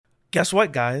Guess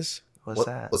what, guys? What's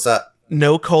that? What's that?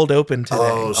 No cold open today.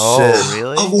 Oh, Oh, shit.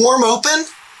 really? A warm open?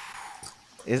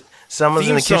 Someone's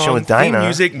in the kitchen song, with Dinah. Theme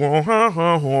music. We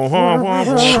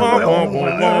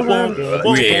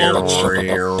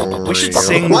should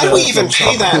sing. Why do we even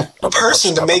pay that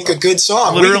person to make a good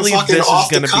song? Literally, we can this is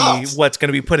going to be what's going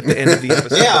to be put at the end of the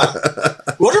episode. Yeah.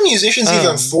 What are musicians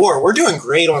even for? We're doing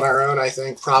great on our own, I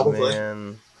think, probably.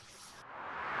 Man.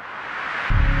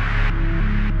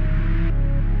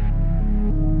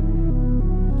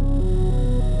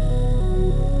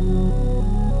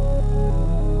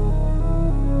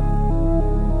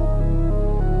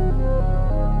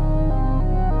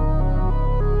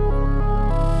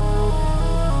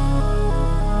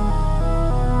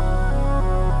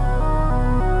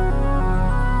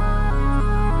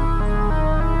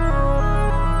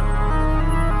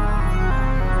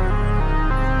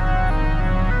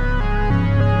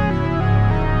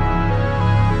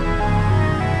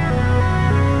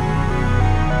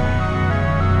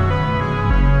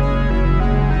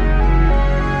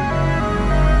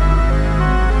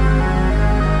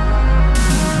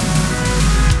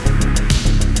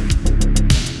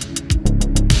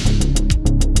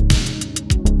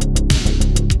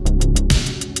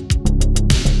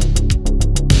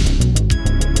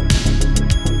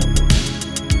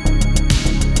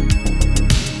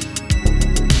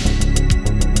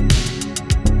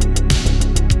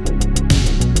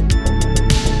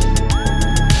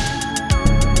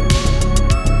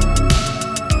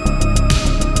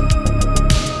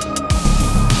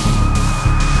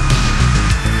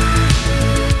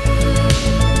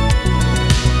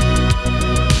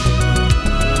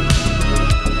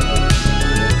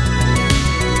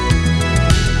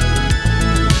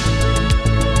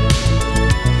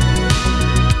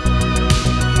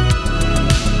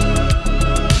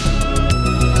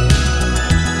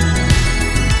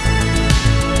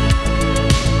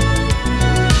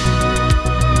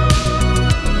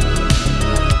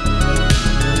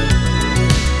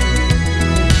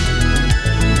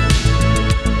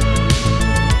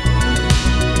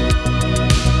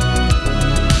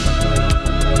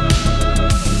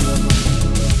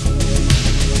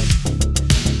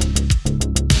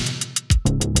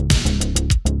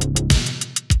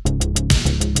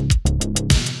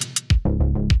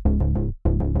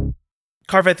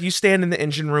 Carveth, you stand in the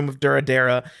engine room of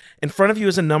Duradera. In front of you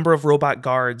is a number of robot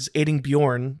guards aiding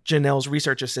Bjorn, Janelle's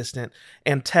research assistant,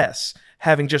 and Tess,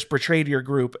 having just betrayed your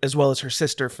group, as well as her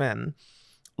sister Finn.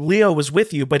 Leo was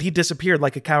with you, but he disappeared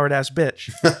like a coward-ass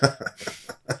bitch.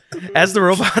 As the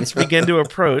robots begin to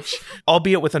approach,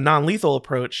 albeit with a non-lethal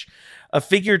approach, a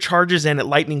figure charges in at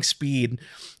lightning speed.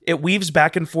 It weaves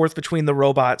back and forth between the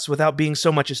robots without being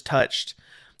so much as touched.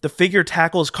 The figure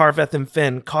tackles Carveth and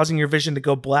Finn, causing your vision to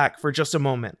go black for just a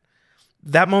moment.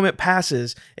 That moment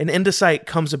passes, and into sight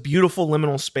comes a beautiful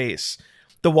liminal space.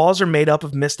 The walls are made up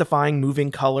of mystifying,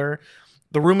 moving color.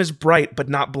 The room is bright, but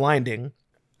not blinding.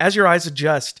 As your eyes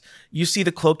adjust, you see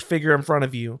the cloaked figure in front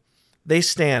of you. They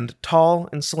stand, tall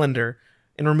and slender,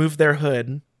 and remove their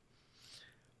hood.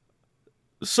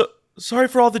 Sorry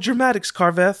for all the dramatics,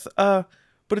 Carveth,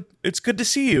 but it's good to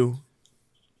see you.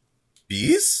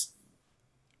 Bees?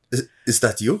 Is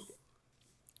that you?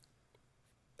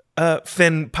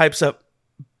 Finn pipes up.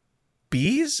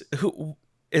 Bees? Who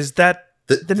is that?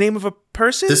 The name of a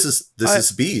person? This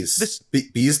is Bees.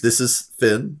 Bees. This is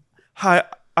Finn. Hi,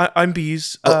 I'm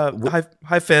Bees.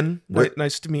 Hi, Finn.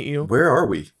 Nice to meet you. Where are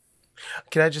we?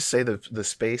 Can I just say the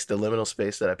space, the liminal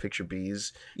space that I picture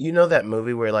Bees? You know that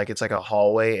movie where like it's like a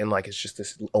hallway and like it's just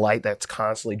this light that's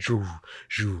constantly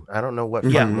I don't know what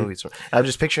fucking movie it's from. I'm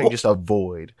just picturing just a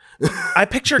void. I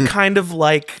picture kind of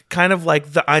like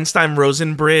the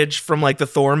Einstein-Rosen bridge from like the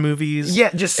Thor movies. Yeah,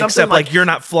 just something except like you're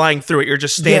not flying through it. You're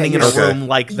just standing in a room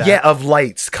like that. Yeah, of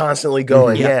lights constantly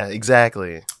going. Yeah,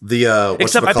 exactly.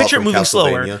 Except I picture it moving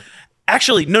slower.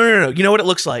 Actually, no. You know what it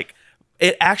looks like?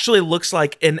 It actually looks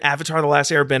like in Avatar: The Last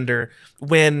Airbender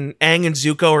when Aang and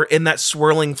Zuko are in that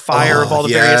swirling fire of all the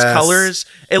various colors.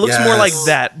 It looks more like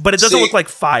that, but it doesn't look like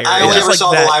fire. I only ever saw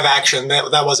that. the live action.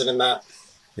 That wasn't in that.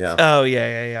 Yeah. Oh,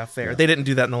 yeah. Fair. Yeah. They didn't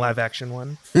do that in the live action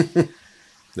one.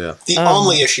 Yeah. The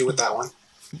only issue with that one.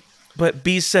 But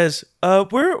B says,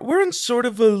 we're in sort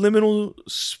of a liminal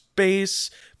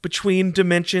space between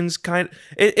dimensions.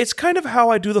 It's kind of how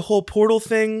I do the whole portal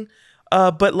thing,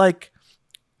 but like,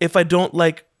 if I don't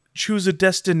like choose a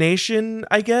destination,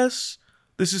 I guess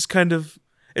it's kind of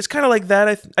like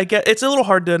that. I get it's a little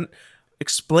hard to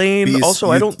explain. Bees,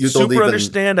 also, I don't super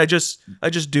understand. I just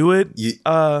do it.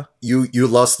 You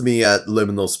lost me at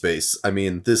liminal space. I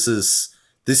mean, this is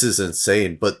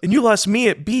insane. But and you lost me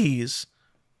at Bees.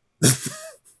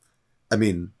 I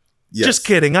mean, Yes. Just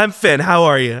kidding. I'm Finn. How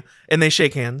are you? And they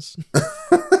shake hands.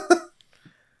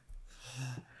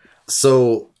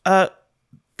 So, I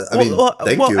mean,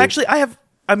 thank you. Actually,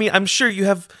 I'm sure you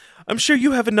have. I'm sure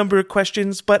you have a number of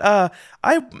questions, but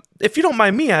if you don't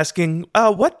mind me asking,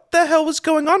 what the hell was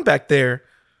going on back there?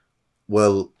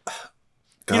 Well,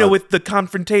 God. You know, with the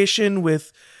confrontation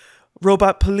with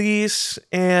robot police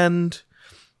and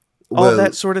all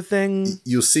that sort of thing.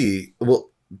 You see, well,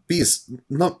 Beast.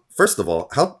 No, first of all,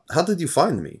 how did you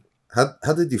find me?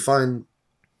 How did you find?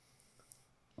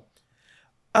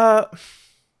 I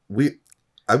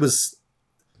was.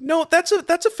 No, that's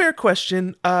a fair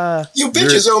question. You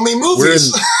bitches owe me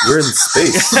movies. We're in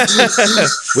space.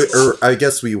 I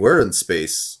guess we were in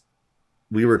space.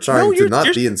 We were trying to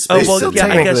not be in space. Oh, well,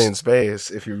 technically in space,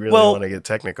 if you really want to get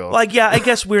technical. Like, yeah, I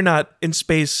guess we're not in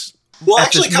space. Well,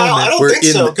 actually, Kyle, I don't think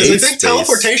so, because I think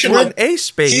teleportation. We're in a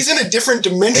space. He's in a different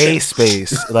dimension. A space,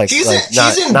 he's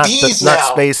in bees now. Not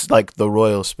space like the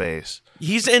royal space.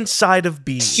 He's inside of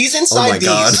bees. He's inside bees.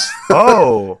 God.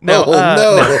 Oh no!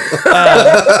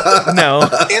 No.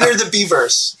 Enter the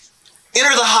beeverse.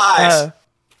 Enter the hive.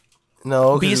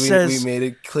 No, because we made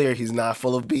it clear he's not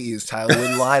full of bees. Tyler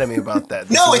wouldn't lie to me about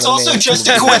that. No, it's also just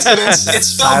a coincidence. It's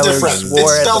spelled different.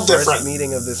 Swore at the first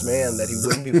meeting of this man that he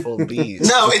wouldn't be full of bees.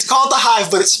 No, it's called the hive,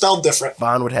 but it's spelled different.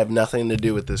 Vaughn would have nothing to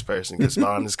do with this person because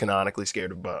Vaughn is canonically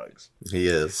scared of bugs. He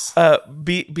is.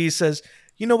 B says,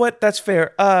 "You know what? That's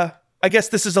fair. I guess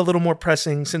this is a little more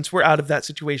pressing since we're out of that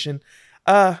situation.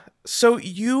 When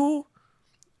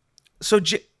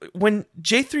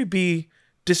J3B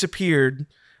disappeared,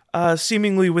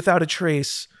 seemingly without a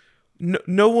trace,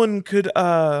 no one could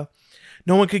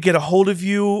get a hold of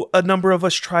you. A number of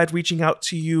us tried reaching out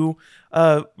to you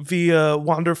via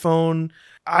Wanderphone.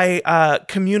 I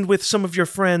communed with some of your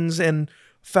friends and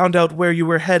found out where you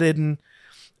were headed. And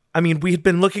I mean, we had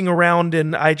been looking around,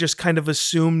 and I just kind of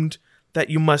assumed that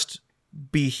you must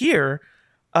be here.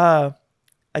 I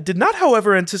did not,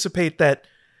 however, anticipate that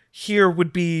here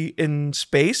would be in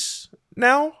space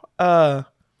now.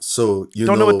 So you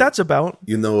don't know what that's about.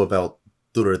 You know about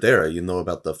Duradera. You know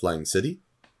about the Flying City.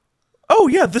 Oh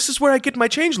yeah, this is where I get my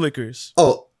change liquors.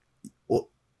 Oh, well,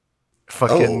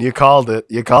 fucking! You called it.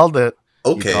 You called it.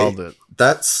 Okay, you called it.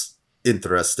 That's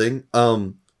interesting.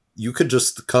 You could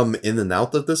just come in and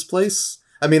out of this place.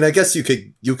 I mean, I guess you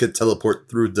could teleport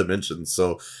through dimensions.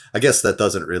 So I guess that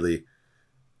doesn't really.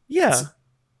 Yeah.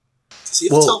 Does he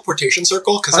have a teleportation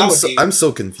circle? Because I'm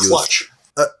so confused. Clutch.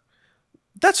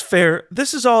 That's fair.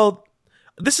 This is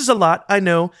a lot, I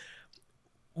know,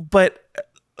 but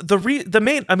the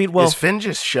main. I mean, well, is Finn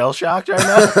just shell shocked right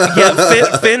now?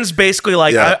 Yeah, Finn's basically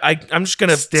like, I'm just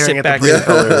gonna sit back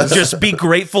and just be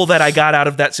grateful that I got out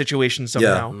of that situation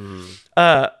somehow.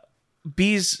 Yeah.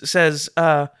 Bees says,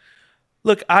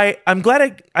 "Look, I'm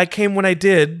glad I came when I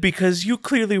did because you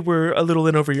clearly were a little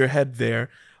in over your head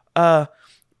there.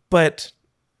 But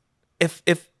if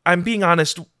I'm being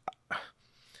honest."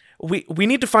 We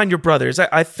need to find your brothers.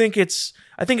 I think it's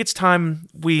time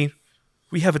we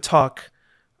have a talk.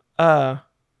 I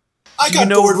got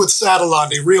bored with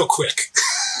Sadalandi real quick.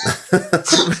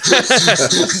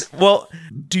 Well,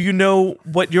 do you know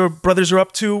what your brothers are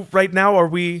up to right now? Are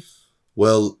we?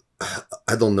 Well,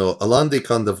 I don't know. Alandi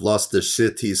kind of lost his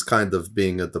shit. He's kind of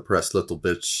being a depressed little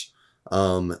bitch.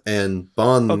 And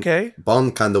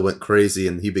Bon kind of went crazy,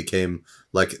 and he became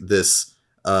like this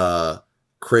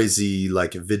crazy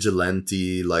like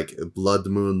vigilante like blood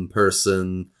moon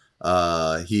person.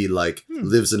 He like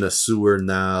lives in a sewer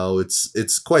now.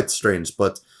 It's quite strange,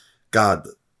 but God,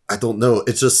 I don't know,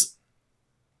 it's just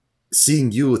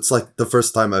seeing you, it's like the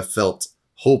first time I've felt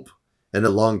hope in a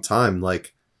long time.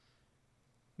 Like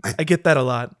I get that a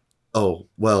lot. Oh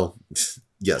well,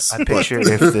 yes. I picture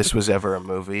if this was ever a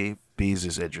movie, Bees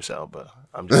is Idris Elba.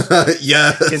 I'm just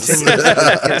yeah. Continue.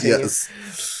 Yes.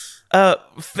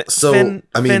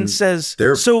 Finn says,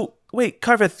 so wait,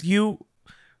 Carveth,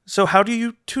 so how do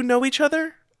you two know each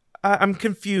other? I'm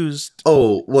confused.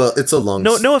 Oh, well, it's a long...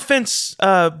 No offense,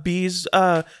 Bees.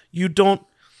 You don't...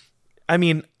 I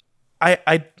mean,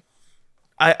 I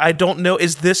don't know.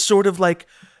 Is this sort of like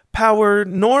power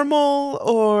normal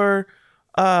or...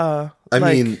 I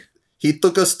mean, he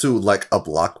took us to like a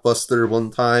Blockbuster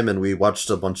one time and we watched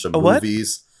a bunch of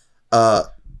movies.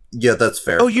 Yeah, that's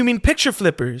fair. Oh, you mean picture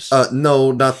flippers?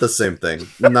 No, not the same thing.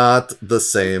 Not the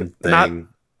same thing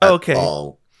at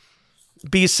all.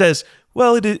 B says,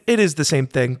 well, it is the same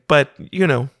thing, but, you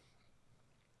know.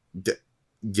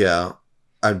 Yeah,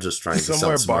 I'm just trying to sound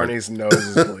smart. Somewhere Barney's nose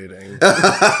is bleeding.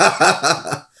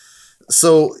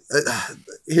 So,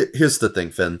 here's the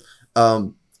thing, Finn.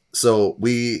 So,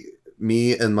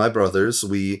 me and my brothers,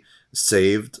 we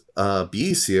saved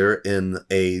bees here in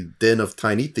a den of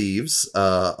tiny thieves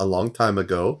a long time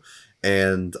ago,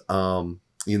 and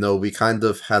we kind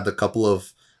of had a couple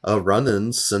of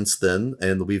run-ins since then,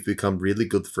 and we've become really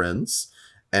good friends,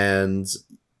 and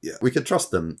yeah, we can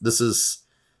trust them. This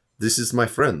is my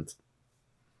friend,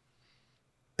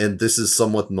 and this is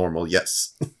somewhat normal.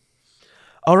 Yes.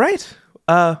 All right.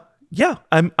 Yeah,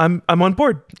 I'm on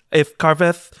board. If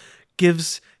Carveth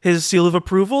gives his seal of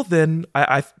approval, then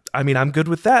I mean, I'm good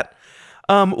with that.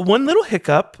 One little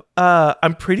hiccup.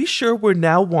 I'm pretty sure we're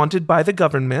now wanted by the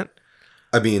government.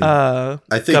 I mean, I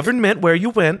think government where you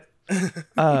went.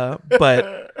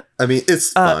 But I mean,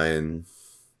 it's fine.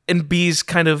 And Bees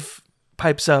kind of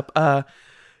pipes up.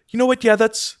 You know what? Yeah,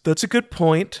 that's a good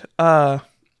point. I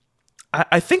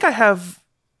think I have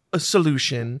a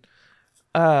solution.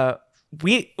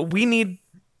 We need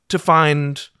to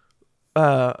find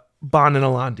Bon and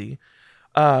Alandi.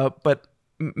 But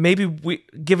maybe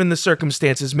given the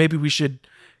circumstances, maybe we should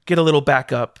get a little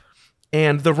backup.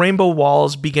 And the rainbow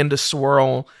walls begin to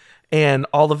swirl, and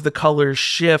all of the colors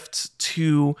shift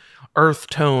to earth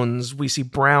tones. We see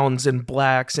browns and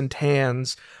blacks and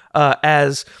tans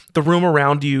as the room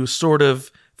around you sort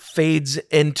of fades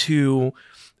into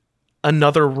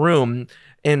another room.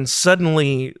 And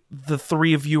suddenly, the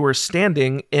three of you are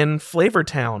standing in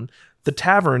Flavortown, the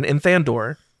tavern in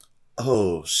Thandor.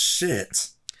 Oh,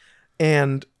 shit.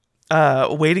 And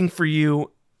waiting for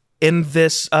you in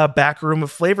this back room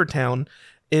of Flavortown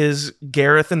is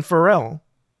Gareth and Pharrell.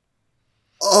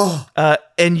 Oh.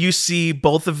 And you see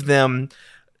both of them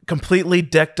completely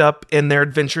decked up in their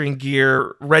adventuring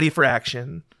gear, ready for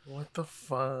action. What the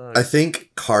fuck? I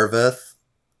think Carveth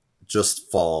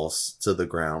just falls to the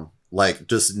ground.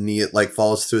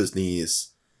 Falls to his knees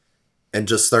and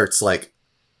just starts,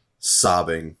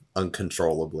 sobbing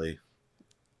uncontrollably.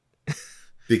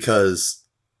 Because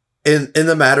in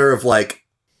the matter of,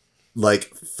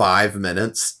 5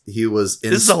 minutes, he was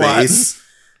in space.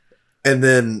 And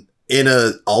then in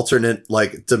a alternate,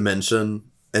 dimension.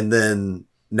 And then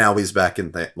now he's back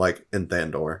in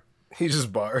Thandor. He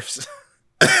just barfs.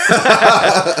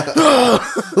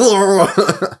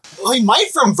 Well, he might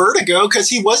from vertigo because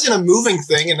he was in a moving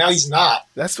thing and now he's not.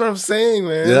 That's what I'm saying,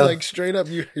 man. Yeah. Straight up,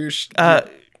 you're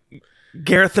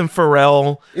Gareth and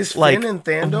Pharrell is Finn in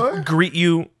Thandor? Greet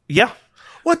you. Yeah.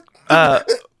 What?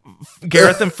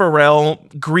 Gareth and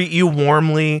Pharrell greet you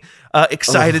warmly,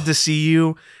 excited to see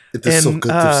you. It is so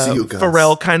good to see you guys.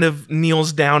 Pharrell kind of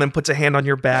kneels down and puts a hand on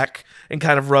your back and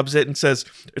kind of rubs it and says,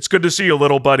 "It's good to see you,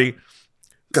 little buddy."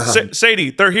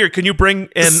 Sadie, they're here. Can you bring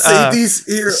in Sadie's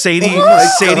here? Sadie?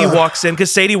 Sadie walks in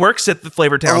because Sadie works at the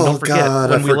Flavortown. Don't forget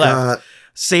when we left.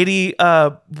 Sadie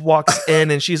walks in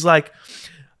and she's like,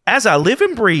 "As I live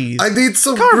and breathe, I need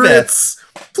some Carveth. grits,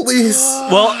 please."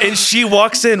 Well, and she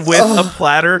walks in with a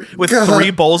platter with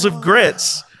 3 bowls of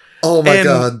grits. Oh my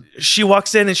god! She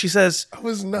walks in and she says, "I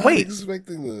was not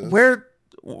expecting this. Where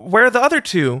are the other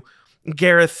two?"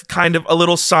 Gareth, kind of a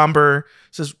little somber,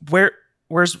 says,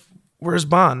 Where's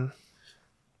Bon?"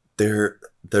 They're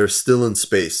still in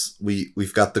space.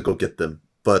 We've got to go get them.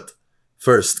 But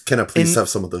first, can I please have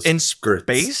some of those in grits?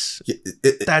 Space?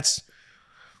 That's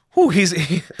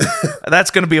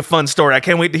that's going to be a fun story. I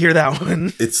can't wait to hear that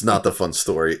one. It's not the fun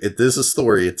story. It is a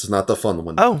story. It's not the fun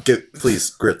one. Oh, please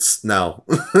grits now.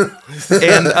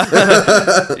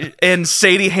 And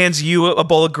Sadie hands you a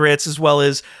bowl of grits as well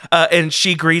as and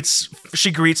she greets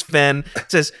Finn.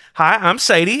 Says, "Hi, I'm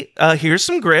Sadie. Here's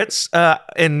some grits."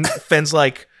 And Finn's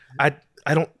like, I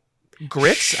don't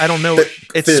grits. I don't know.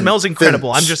 It smells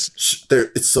incredible. I'm just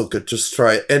it's so good. Just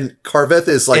try it. And Carveth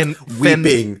is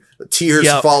weeping, tears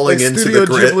Yep. falling into Studio the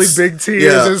grits. Ghibli big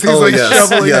tears as he's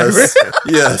shoveling yes,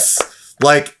 yes.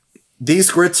 These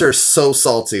grits are so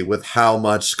salty with how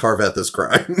much Carveth is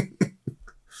crying.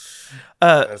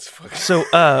 That's fucking... So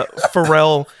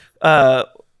Pharrell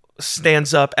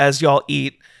stands up as y'all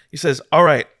eat. He says, "All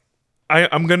right,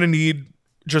 I'm gonna need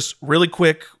just really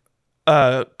quick,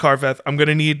 Carveth. I'm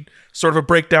gonna need sort of a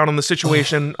breakdown on the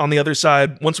situation on the other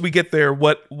side. Once we get there,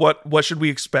 what should we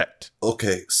expect?"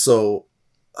 Okay, so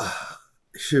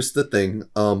here's the thing.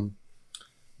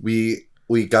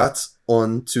 We got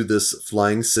onto this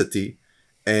flying city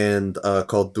and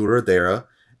called Duradera,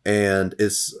 and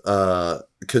it's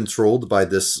controlled by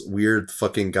this weird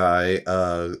fucking guy,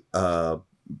 Barnabas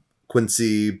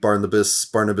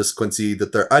Quincy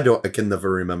I can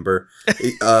never remember.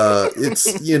 It's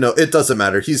it doesn't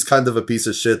matter. He's kind of a piece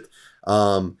of shit.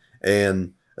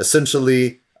 And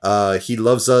essentially he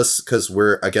loves us because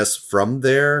we're, I guess, from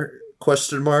there, ?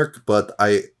 But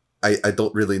I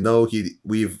don't really know.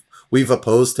 We've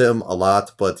opposed him a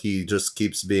lot, but he just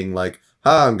keeps being like,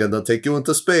 I'm gonna take you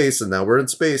into space, and now we're in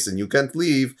space, and you can't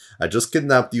leave. I just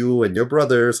kidnapped you and your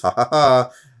brothers, ha ha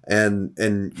ha.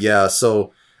 And yeah,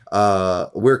 so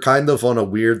we're kind of on a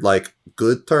weird, like,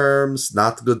 good terms,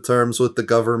 not good terms with the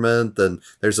government, and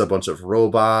there's a bunch of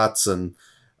robots, and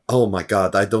oh my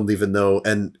god, I don't even know.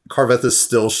 And Carveth is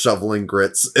still shoveling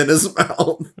grits in his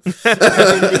mouth.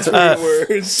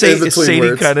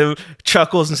 Sadie kind of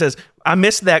chuckles and says, I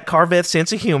missed that Carveth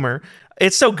sense of humor.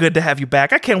 It's so good to have you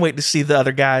back. I can't wait to see the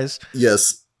other guys.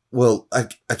 Yes. Well, I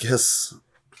guess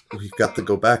we've got to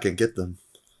go back and get them.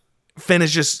 Finn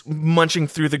is just munching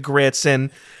through the grits,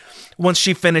 and once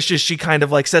she finishes, she kind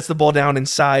of like sets the bowl down in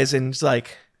size and is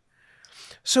like,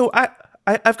 so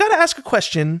I've got to ask a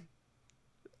question.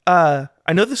 I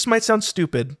know this might sound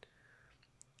stupid.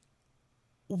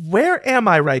 Where am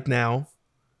I right now?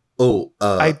 Oh,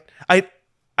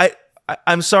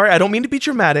 I'm sorry. I don't mean to be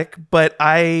dramatic, but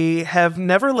I have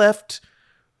never left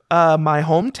my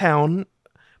hometown.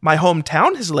 My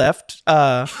hometown has left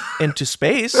into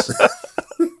space.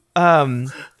 I'm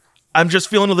just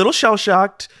feeling a little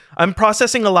shell-shocked. I'm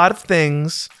processing a lot of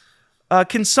things.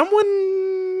 Can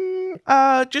someone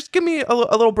just give me a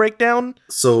little breakdown?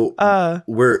 So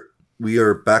we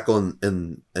are back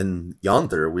in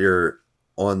Yonder. We're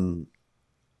on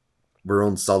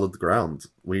solid ground.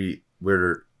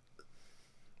 We're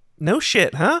no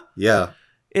shit, huh? Yeah.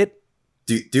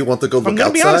 Do you want to go look outside? I'm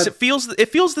gonna be honest. It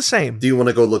feels the same. Do you want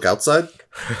to go look outside?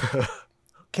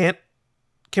 Can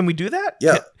we do that?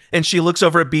 Yeah. And she looks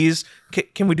over at Bees.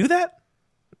 Can we do that?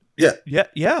 Yeah.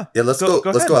 Yeah. Let's go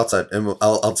outside, and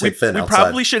I'll take Finn outside. We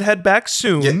probably should head back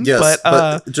soon. Yes,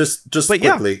 but just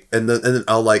quickly, yeah. and then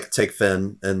I'll like take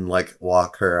Finn and like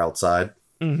walk her outside.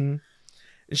 Mm-hmm.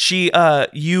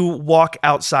 You walk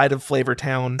outside of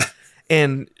Flavortown,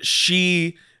 and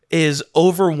she is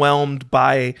overwhelmed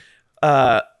by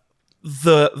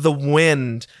the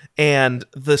wind and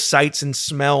the sights and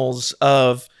smells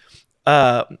of.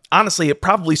 Honestly, it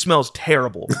probably smells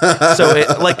terrible. So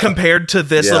it, like, compared to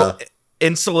this little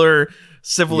insular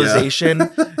civilization,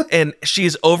 and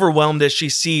she's overwhelmed as she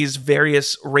sees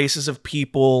various races of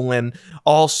people and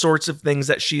all sorts of things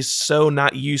that she's so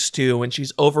not used to, and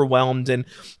she's overwhelmed, and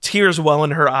tears well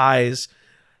in her eyes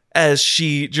as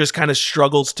she just kind of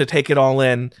struggles to take it all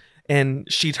in. And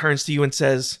she turns to you and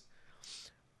says,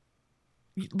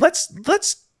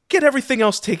 let's get everything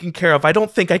else taken care of. I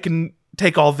don't think I can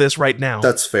take all this right now.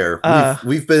 That's fair.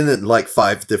 We've been in like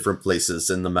 5 different places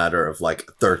in the matter of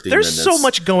like 30 minutes. There's so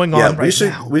much going on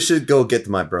now. We should go get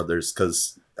my brothers,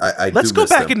 because Let's go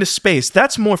back into space.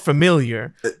 That's more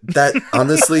familiar. That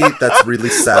honestly, that's really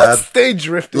sad. Let's stay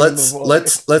drifting.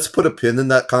 Let's put a pin in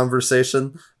that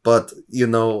conversation. But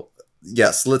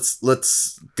yes,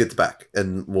 let's get back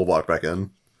and we'll walk back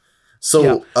in.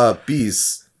 So,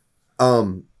 Bees,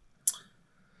 how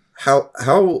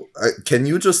can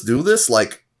you just do this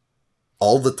like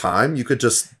all the time? You could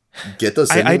just get us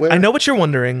anywhere. I know what you're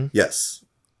wondering. Yes,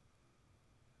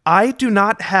 I do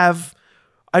not have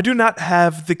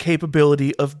the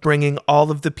capability of bringing all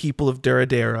of the people of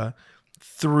Duradera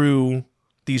through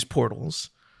these portals.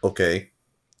 Okay.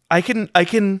 I can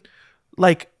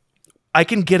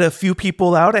get a few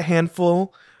people out, a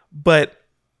handful, but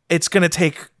it's going to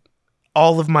take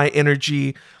all of my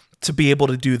energy to be able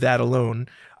to do that alone.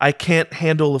 I can't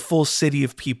handle a full city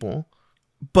of people.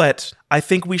 But I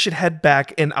think we should head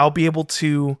back, and I'll be able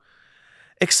to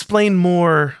explain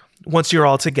more once you're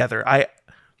all together. I'm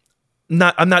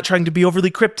not trying to be overly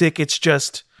cryptic. It's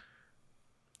just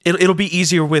it'll be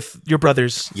easier with your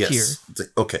brothers here.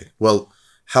 Okay. Well,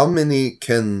 how many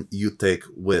can you take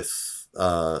with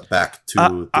back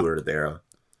to Duradera?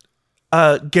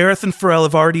 Gareth and Pharrell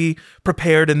have already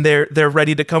prepared, and they're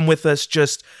ready to come with us,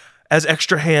 just as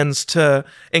extra hands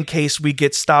in case we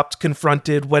get stopped,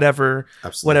 confronted, whatever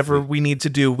we need to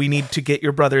do. We need to get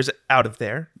your brothers out of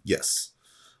there. Yes.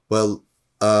 Well,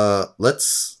 I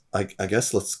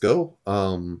guess let's go.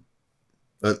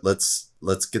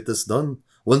 Let's get this done.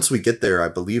 Once we get there, I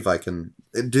believe I can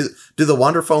do the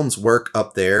Wanderphones work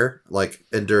up there, like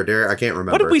in Duradera? I can't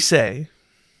remember. What did we say?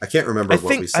 I can't remember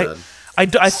what we said. I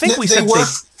think we said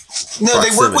no,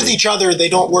 they work with each other. They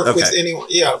don't work with anyone.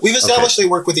 Yeah, we've established they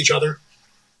work with each other.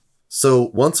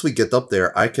 So once we get up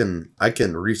there, I can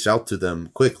reach out to them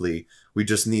quickly. We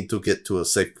just need to get to a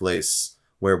safe place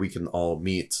where we can all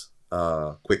meet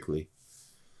quickly.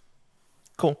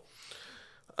 Cool.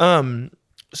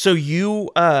 So you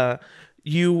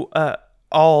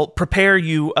all prepare.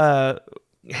 You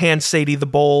hand Sadie the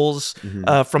bowls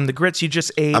from the grits you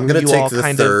just ate. I'm gonna take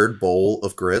the third bowl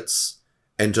of grits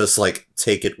and just like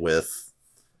take it with.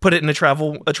 Put it in a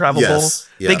travel bowl.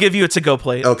 Yeah. They give you a to-go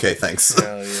plate. Okay, thanks.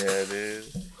 Hell yeah, dude.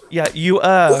 Yeah, you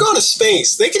we're going to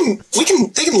space. They can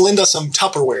lend us some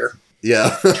Tupperware.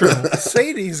 Yeah. True.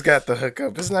 Sadie's got the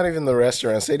hookup. It's not even the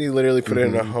restaurant. Sadie literally put it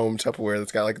in a home Tupperware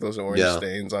that's got like those orange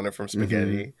stains on it from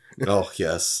spaghetti. Oh,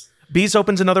 yes. Bees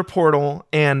opens another portal,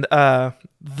 and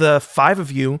the 5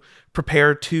 of you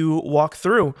prepare to walk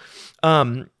through.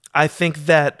 I think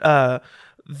that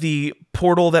the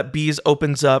portal that Bees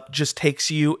opens up just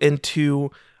takes you into...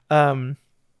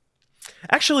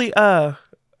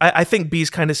 I think Bees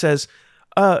kind of says,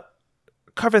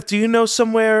 Carveth, do you know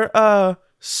somewhere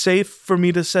safe for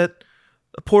me to set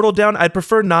a portal down? I'd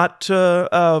prefer not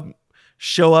to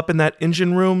show up in that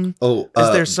engine room. Oh,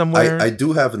 is there somewhere? I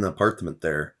do have an apartment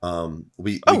there.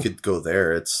 We could go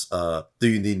there. It's do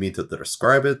you need me to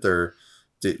describe it, or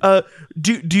do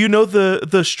you know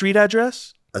the street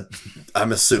address?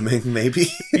 I'm assuming maybe.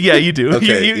 Yeah, you do.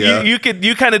 Okay,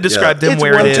 you kind of describe them It's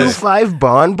where it is. 125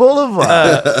 Bond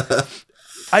Boulevard.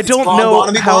 I don't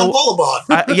know how.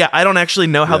 I don't actually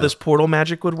know how Yeah. this portal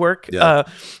magic would work. Yeah.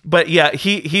 But yeah,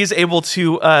 he's able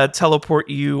to teleport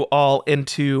you all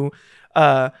into.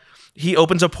 He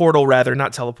opens a portal, rather,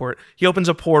 not teleport. He opens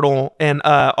a portal, and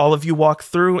all of you walk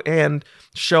through and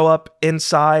show up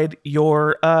inside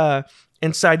your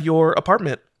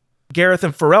apartment. Gareth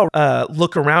and Pharrell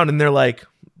look around, and they're like,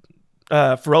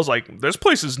 Pharrell's like, "This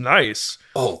place is nice."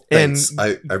 Oh, thanks.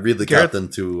 And I really got them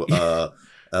to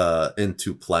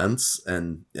into plants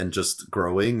and just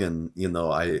growing, and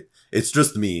it's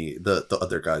just me. The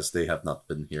other guys, they have not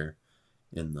been here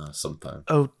in some time.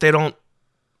 Oh, they don't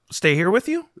stay here with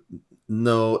you?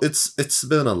 No, it's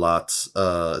been a lot.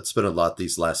 It's been a lot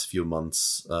these last few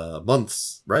months.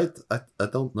 Months, right? I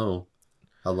don't know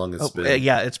how long it's been.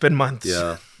 Yeah, it's been months.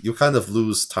 Yeah, you kind of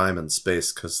lose time and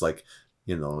space because,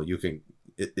 you can.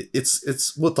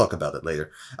 It's. We'll talk about it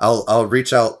later. I'll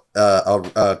reach out.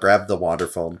 I'll grab the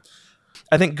Wanderful.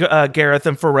 I think Gareth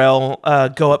and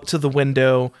Pharrell go up to the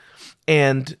window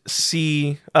and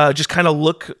see, just kind of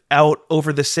look out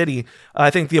over the city.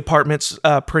 I think the apartment's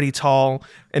pretty tall,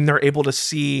 and they're able to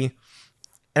see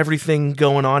everything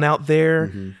going on out there.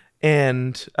 Mm-hmm.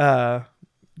 And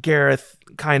Gareth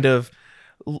kind of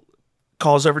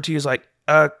calls over to you, he's like,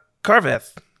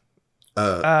 Carveth.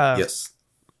 Yes.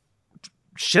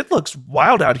 Shit looks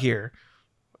wild out here.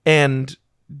 And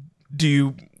do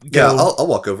you go... Yeah, I'll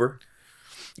walk over.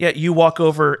 Yeah, you walk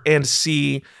over and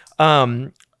see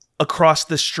across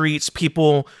the streets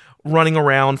people running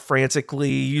around frantically.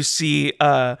 You see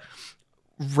the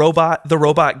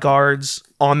robot guards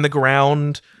on the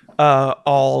ground,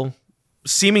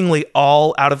 seemingly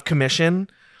all out of commission.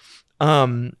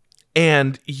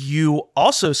 And you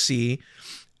also see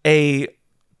a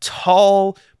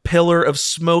tall pillar of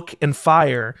smoke and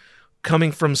fire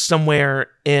coming from somewhere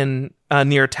in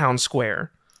near town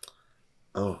square.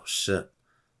 Oh shit.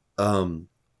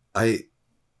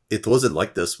 It wasn't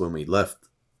like this when we left.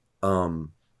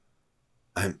 I'm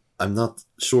not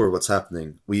sure what's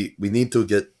happening. We need to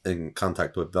get in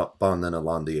contact with Bon and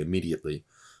Alandi immediately.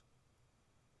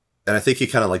 And I think he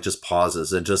kind of just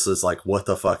pauses and just is like, what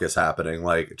the fuck is happening?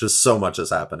 Just so much is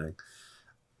happening.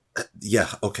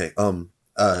 Yeah, okay. I'll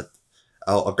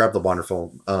grab the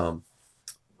Wanderful.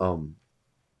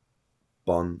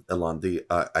 Bon, Alandi,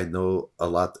 I know a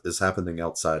lot is happening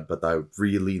outside, but I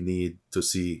really need to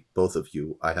see both of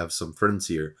you. I have some friends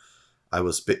here. I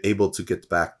was able to get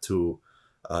back to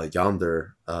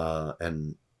Yonder,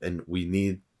 and we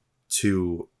need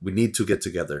to get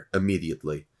together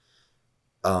immediately.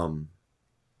 Are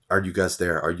you guys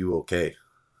there? Are you okay?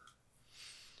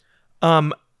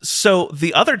 So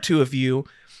the other two of you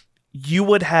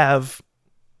would have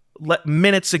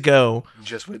minutes ago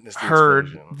just witnessed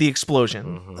the explosion.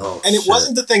 Mm-hmm. Oh, and it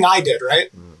wasn't the thing I did,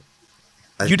 right?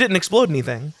 You didn't explode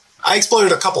anything. I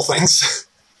exploded a couple things.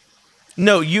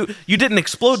 No, you didn't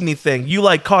explode anything. You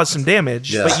caused some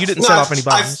damage, but you didn't set off any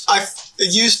bombs. I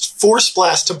used Force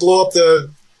Blast to blow up the...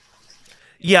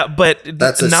 Yeah, but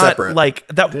that's not separate. like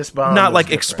that. This bomb not was like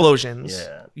different. explosions.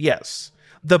 Yeah. Yes,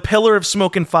 the pillar of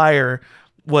smoke and fire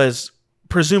was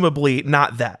presumably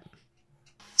not that.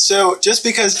 So just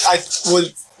because I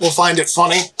will find it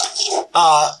funny,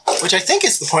 which I think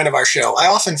is the point of our show, I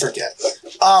often forget.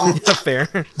 Fair.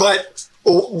 But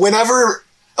whenever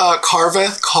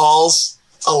Carveth calls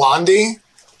Alandi,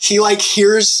 he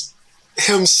hears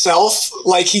himself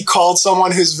like he called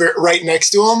someone who's right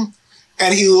next to him,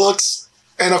 and he looks,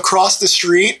 and across the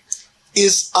street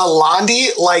is Alandi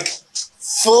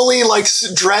fully like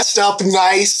dressed up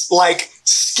nice, like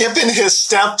skipping his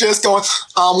step, just going,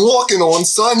 I'm walking on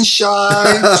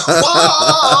sunshine.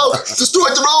 Whoa!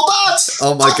 Destroyed the robots!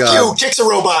 Oh my god. You! Kicks a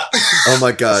robot. Oh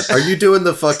my god. Are you doing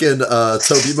the fucking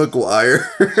Tobey Maguire?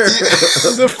 A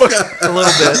little bit.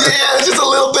 Yeah, just a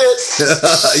little bit.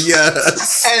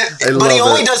 Yes. But he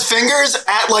only does fingers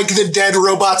at like the dead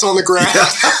robots on the ground.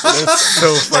 That's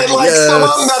so funny. And like some of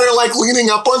them that are like leaning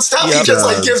up on stuff, he just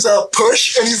like gives a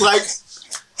push and he's like,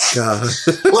 God.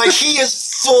 like he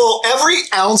is full. Every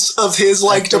ounce of his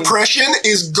like depression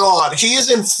is gone. He is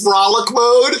in frolic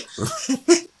mode.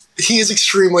 He is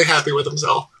extremely happy with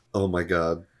himself. Oh my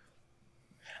god.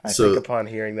 I think upon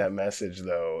hearing that message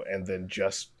though, and then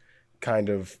just kind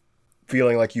of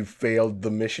feeling like you failed the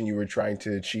mission you were trying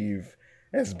to achieve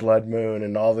as Blood Moon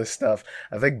and all this stuff,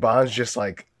 I think Bond's just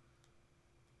like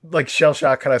shell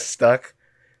shock, kind of stuck.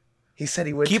 He said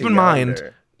he went keep to in mind.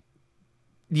 Yonder.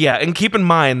 Yeah, and keep in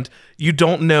mind, you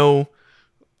don't know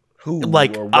who,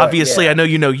 like, or what. obviously, I know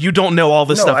you don't know all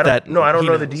the stuff I that. No, I don't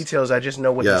know knows. the details. I just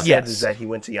know what he said is that he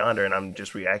went to Yonder, and I'm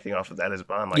just reacting off of that as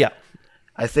Bond. Like,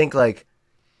 I think, like,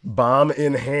 bomb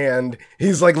in hand,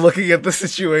 he's, like, looking at the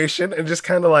situation and just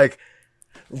kind of, like,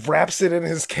 wraps it in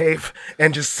his cape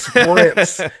and just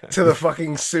sprints to the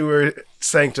fucking sewer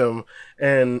sanctum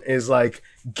and is, like,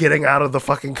 getting out of the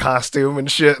fucking costume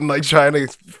and shit and, like, trying to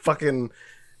fucking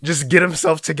just get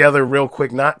himself together real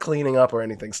quick, not cleaning up or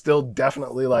anything. Still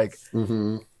definitely, like,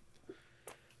 the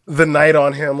night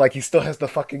on him. Like, he still has the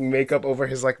fucking makeup over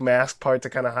his, like, mask part to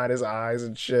kind of hide his eyes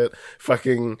and shit.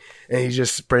 Fucking, and he's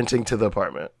just sprinting to the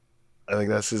apartment. I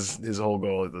think that's his whole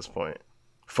goal at this point.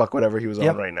 Fuck whatever he was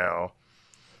on right now.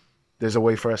 There's a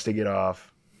way for us to get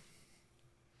off.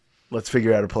 Let's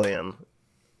figure out a plan.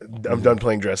 I'm done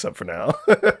playing dress up for now.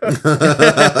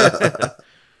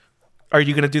 Are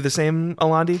you going to do the same,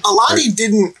 Alandi? Alandi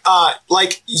didn't,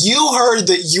 like, you heard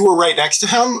that you were right next to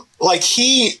him. Like,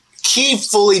 he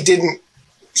fully didn't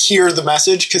hear the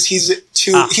message because he's,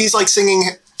 like, singing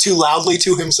too loudly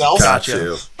to himself.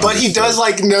 Gotcha. But he does,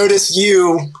 like, notice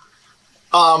you,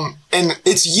 and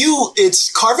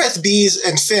it's Carveth, Bees,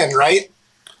 and Finn, right?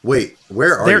 Wait,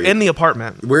 where are you? They're in the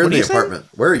apartment. We're in the apartment.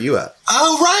 Where are you at?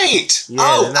 Oh, right.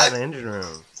 Yeah, they're not in the engine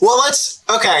room. Well, right.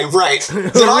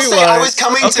 Then I'll say I was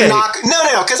coming to knock.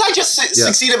 No, because I just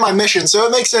succeeded my mission, so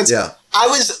it makes sense. Yeah. I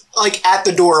was, like, at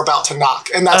the door about to knock,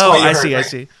 and that's why you heard me. I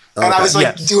see. And I was,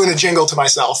 like, doing a jingle to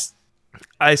myself.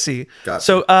 I see. Gotcha.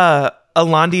 So,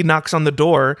 Alandi knocks on the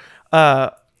door,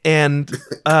 and,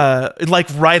 like,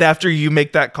 right after you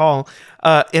make that call,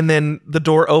 and then the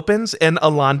door opens, and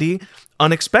Alandi,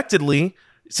 unexpectedly,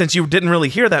 since you didn't really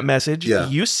hear that message,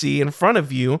 you see in front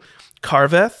of you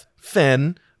Carveth,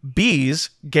 Finn,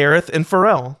 Bees, Gareth, and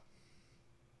Pharrell.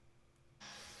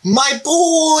 My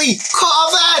boy,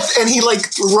 Carveth! And he, like,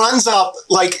 runs up,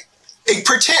 like,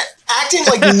 acting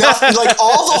like nothing, like,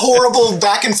 all the horrible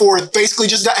back and forth basically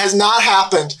just has not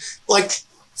happened. Like,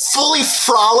 fully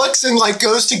frolics and, like,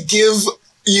 goes to give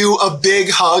you a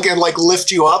big hug and, like, lift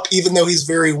you up, even though he's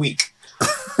very weak.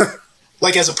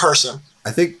 Like, as a person. I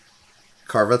think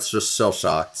Carveth's just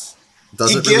shell-shocked.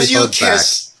 He gives you a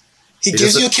kiss. He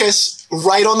gives you a kiss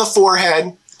right on the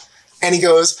forehead, and he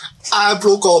goes, I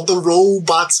broke all the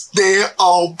robots. They're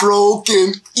all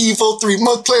broken. Evil 3,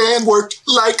 my plan worked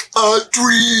like a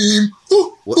dream.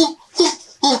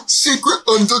 Secret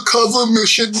undercover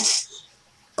mission.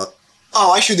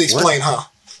 I should explain,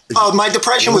 huh? My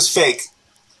depression was fake.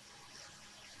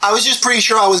 I was just pretty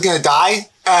sure I was going to die,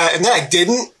 and then I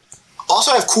didn't.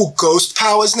 Also, I have cool ghost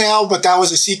powers now, but that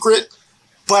was a secret.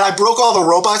 But I broke all the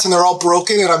robots, and they're all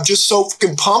broken, and I'm just so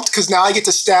fucking pumped, because now I get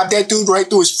to stab that dude right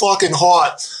through his fucking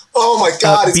heart. Oh my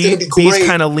god, it's going to be great. Bees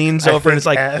kind of leans over and is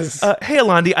like, hey,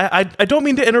 Alandi, I don't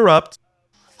mean to interrupt.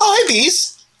 Oh, hey,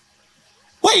 Bees.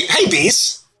 Wait, hey,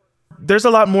 Bees. There's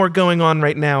a lot more going on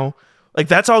right now. Like,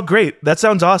 that's all great. That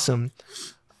sounds awesome.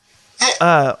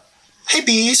 Hey,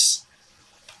 Bees.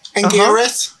 And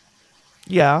Gareth.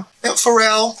 Yeah. And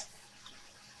Pharrell.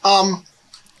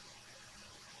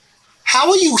 How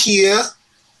are you here?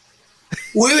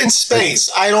 We're in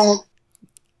space.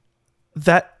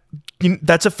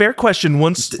 That's a fair question.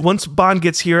 Once Bond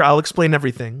gets here, I'll explain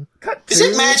everything. Is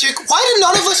it magic? Why do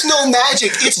none of us know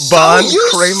magic? It's Bond so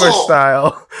useful. Kramer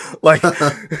style, like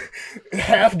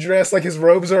half dressed, like his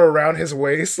robes are around his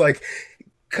waist, like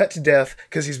cut to death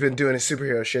because he's been doing his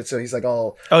superhero shit. So he's like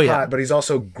all hot, but he's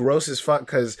also gross as fuck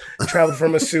because traveled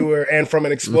from a sewer and from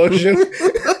an explosion.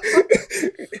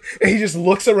 And he just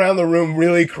looks around the room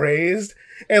really crazed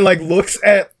and like looks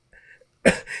at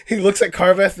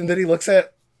Carveth and then he looks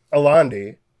at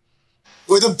Alandi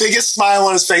with the biggest smile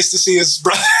on his face to see his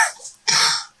brother.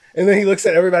 And then he looks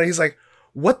at everybody. He's like,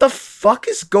 what the fuck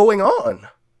is going on?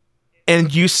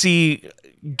 And you see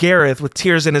Gareth with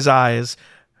tears in his eyes,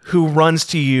 who runs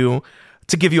to you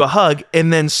to give you a hug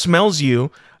and then smells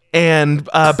you and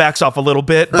backs off a little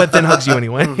bit, but then hugs you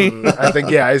anyway. I think,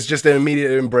 yeah, it's just an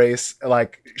immediate embrace,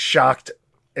 like shocked,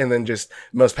 and then just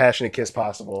most passionate kiss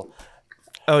possible.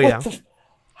 Oh, yeah.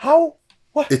 How?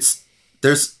 What?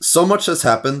 There's so much has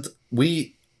happened.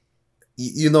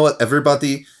 You know what?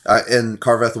 Everybody and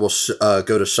Carveth will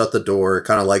go to shut the door,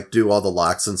 kind of like do all the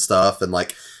locks and stuff, and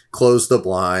like close the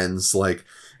blinds. Like,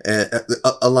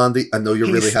 Alandi, I know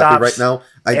you're really happy right now.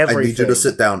 I need you to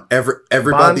sit down.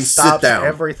 Everybody sit down.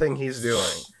 Everything he's doing,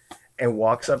 and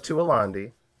walks up to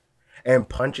Alandi and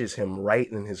punches him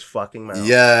right in his fucking mouth.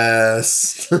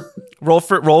 Yes. roll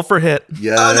for hit.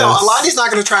 Yes. Oh no, Alandi's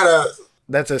not going to try to.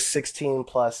 That's a 16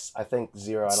 plus, I think,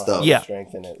 0. I don't have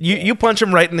strength in it. You punch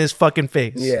him right in his fucking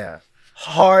face. Yeah.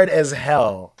 Hard as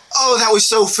hell. Oh, that was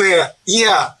so fair.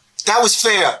 Yeah, that was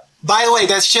fair. By the way,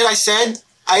 that shit I said,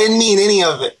 I didn't mean any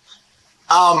of it.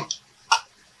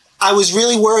 I was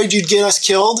really worried you'd get us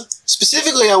killed.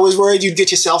 Specifically, I was worried you'd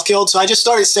get yourself killed, so I just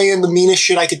started saying the meanest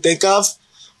shit I could think of,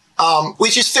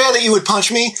 which is fair that you would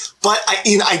punch me, but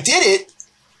I did it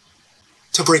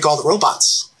to break all the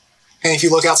robots. And if you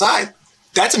look outside,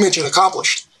 that's a mission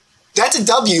accomplished. That's a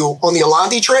W on the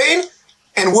Alandi train,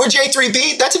 and we're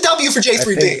J3B. That's a W for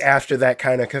J3B. I think after that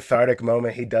kind of cathartic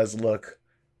moment, he does look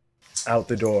out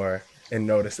the door and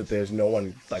notice that there's no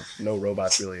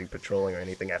robots really patrolling or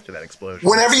anything after that explosion.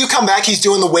 Whenever you come back, he's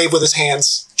doing the wave with his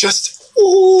hands. Just,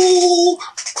 ooh,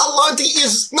 Alandi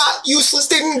is not useless.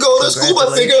 Didn't go to school,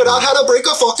 but figured out how to break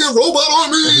a fucking robot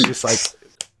on me. Just like,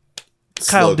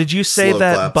 Kyle, did you say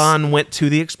that Bon went to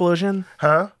the explosion?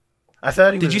 huh? I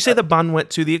thought he was. Did you say that Bon went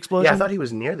to the explosion? Yeah, I thought he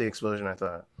was near the explosion. I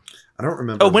thought. I don't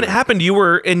remember. Oh, when it happened, you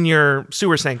were in your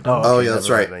sewer sanctum. Oh, yeah, that's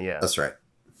right. Yeah, that's right.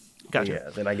 Gotcha. Yeah,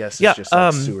 then I guess it's just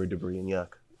like sewer debris and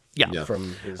yuck. Yeah.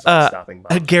 From his stopping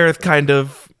by. Gareth kind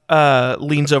of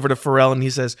leans over to Pharrell and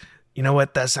he says, "You know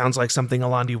what? That sounds like something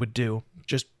Alandi would do.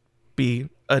 Just be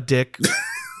a dick,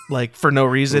 like for no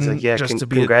reason. Like, yeah, just to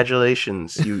be.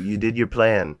 Congratulations, you did your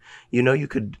plan. You know, you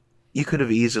could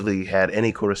have easily had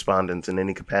any correspondence in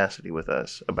any capacity with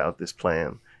us about this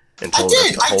plan and told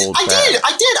us to hold fast.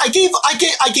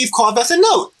 I gave Carveth a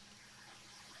note.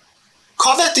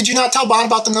 Carveth, did you not tell Bon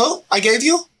about the note I gave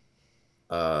you?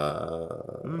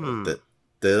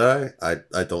 Did I?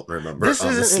 I don't remember. This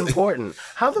honestly. isn't important.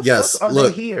 How the fuck are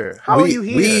they here? How are you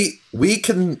here?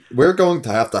 We're going to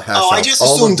have to hash out I just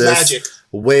all assumed of this magic.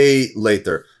 way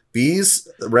later. Bees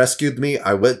rescued me.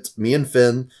 Me and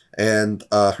Finn and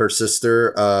her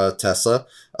sister Tessa.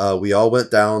 We all went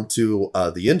down to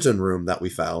the engine room that we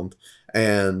found.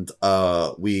 And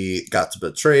we got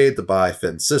betrayed by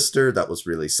Finn's sister. That was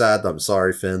really sad. I'm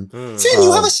sorry, Finn. Finn,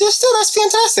 you have a sister? That's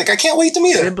fantastic. I can't wait to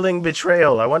meet her. Sibling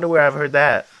betrayal. I wonder where I've heard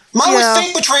that. Mine was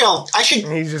fake betrayal.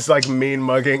 He's just like mean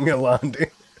mugging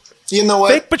Alandi. You know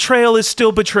what? Fake betrayal is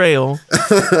still betrayal.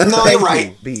 No, you're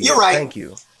right. You're right. Thank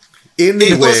you.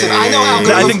 Anyway, listen, I know how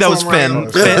good I think that was Finn.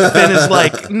 Finn is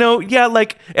like, no, yeah,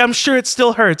 like I'm sure it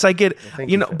still hurts. I get,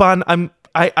 Bon.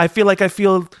 I feel like I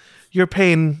feel your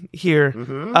pain here.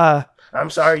 Mm-hmm. I'm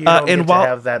sorry you don't get to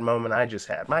have that moment I just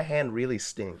had. My hand really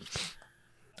stings.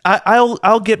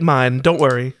 I'll get mine. Don't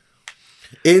worry.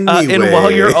 Anyway. And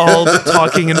while you're all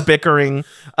talking and bickering,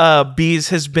 Bees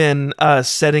has been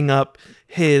setting up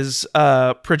his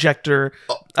projector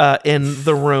in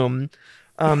the room,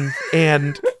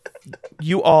 and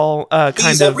you all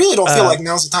Bees, I really don't feel like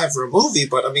now's the time for a movie,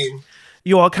 but I mean,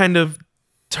 you all kind of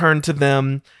turn to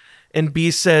them, and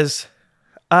Bees says,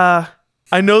 I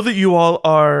know that you all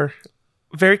are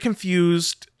very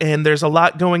confused and there's a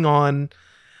lot going on.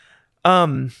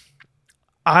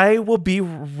 I will be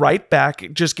right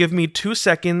back. Just give me 2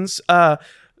 seconds.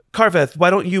 Carveth, why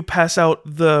don't you pass out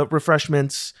the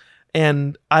refreshments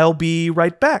and I'll be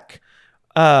right back.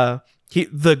 The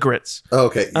grits.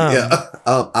 Okay, yeah.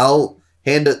 I'll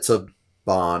hand it to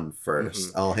Bon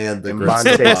first. Mm-hmm. I'll hand the grits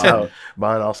to Bon.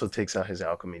 Bon also takes out his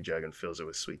alchemy jug and fills it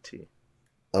with sweet tea.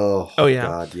 Oh yeah.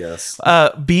 God, yes.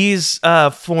 Bees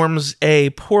forms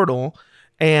a portal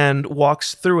and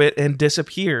walks through it and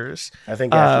disappears. I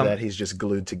think after that he's just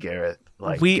glued to Garrett.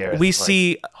 We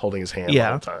see holding his hand the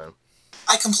whole time.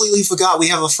 I completely forgot we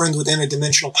have a friend with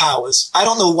interdimensional powers. I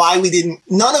don't know why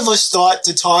none of us thought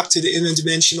to talk to the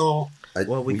interdimensional.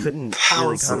 We couldn't power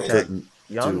really contact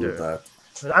Yonder.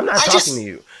 I'm not talking to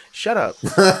you. Shut up. No,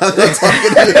 I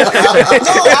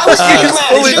was thinking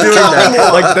fully doing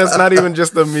that. Like that's not even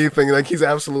just a me thing. Like he's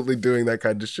absolutely doing that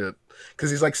kind of shit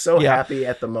because he's like so happy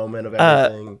at the moment of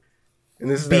everything.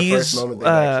 And this is their first moment they've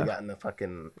actually gotten a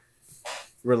fucking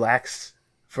relax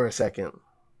for a second.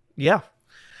 Yeah.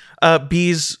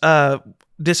 Bees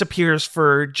disappears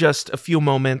for just a few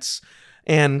moments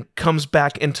and comes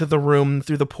back into the room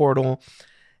through the portal.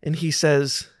 And he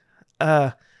says,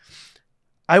 I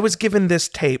was given this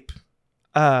tape.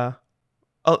 I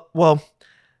was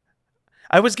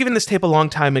given this tape a long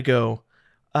time ago.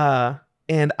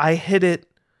 And I hid it.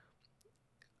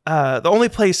 The only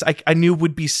place I knew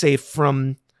would be safe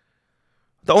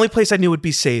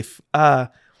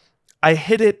I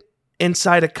hid it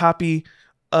inside a copy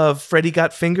of Freddy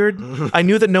Got Fingered. I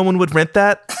knew that no one would rent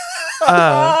that.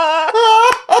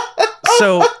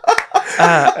 So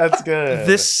that's good.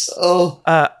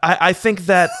 I think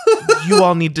that you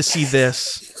all need to see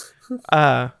this.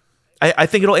 I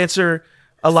think it'll answer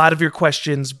a lot of your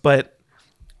questions, but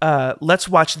let's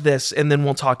watch this and then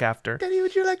we'll talk after. Daddy,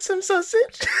 would you like some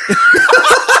sausage?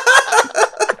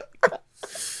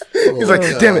 He's like,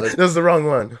 damn it, that was the wrong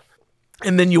one.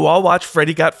 And then you all watch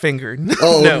Freddy Got Fingered.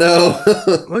 Oh, no.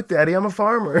 Look, Daddy, I'm a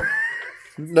farmer.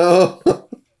 No.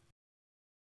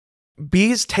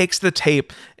 Bees takes the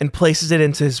tape and places it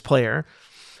into his player.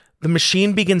 The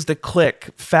machine begins to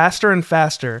click faster and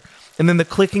faster, and then the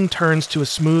clicking turns to a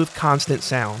smooth, constant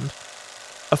sound.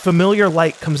 A familiar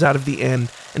light comes out of the end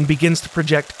and begins to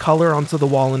project color onto the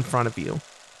wall in front of you.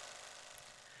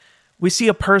 We see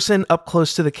a person up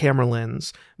close to the camera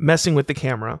lens, messing with the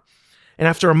camera, and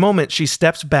after a moment she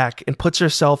steps back and puts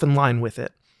herself in line with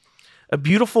it. A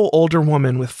beautiful older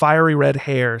woman with fiery red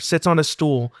hair sits on a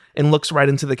stool and looks right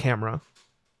into the camera.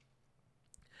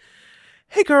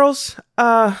 Hey girls,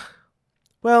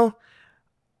 well,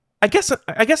 I guess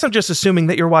I'm just assuming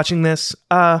that you're watching this.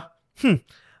 Hello,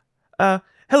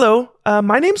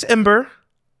 my name's Ember.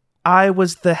 I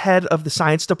was the head of the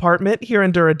science department here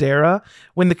in Duradera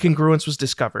when the congruence was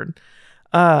discovered.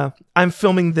 I'm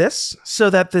filming this so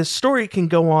that this story can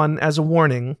go on as a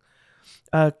warning.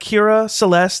 Kira,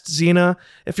 Celeste, Xena,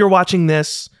 if you're watching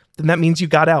this, then that means you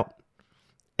got out.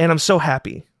 And I'm so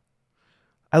happy.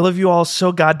 I love you all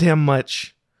so goddamn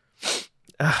much.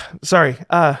 Sorry.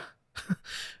 I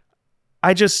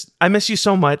miss you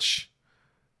so much.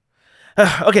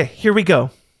 Okay, here we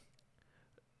go.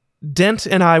 Dent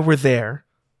and I were there.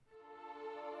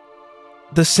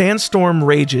 The sandstorm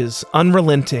rages,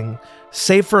 unrelenting,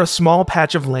 save for a small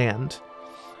patch of land.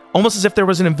 Almost as if there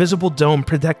was an invisible dome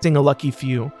protecting a lucky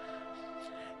few.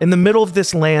 In the middle of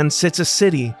this land sits a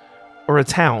city, or a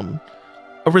town.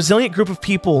 A resilient group of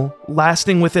people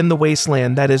lasting within the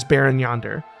wasteland that is barren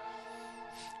yonder.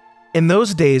 In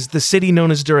those days, the city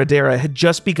known as Duradera had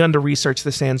just begun to research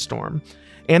the sandstorm,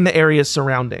 and the areas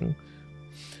surrounding.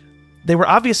 They were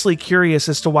obviously curious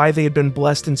as to why they had been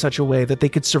blessed in such a way that they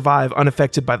could survive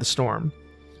unaffected by the storm.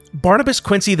 Barnabas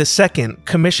Quincy II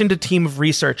commissioned a team of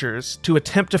researchers to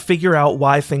attempt to figure out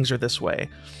why things are this way.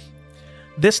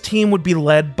 This team would be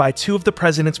led by two of the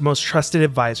president's most trusted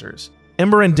advisors.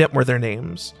 Ember and Dent were their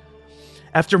names.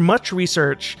 After much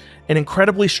research, an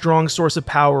incredibly strong source of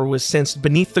power was sensed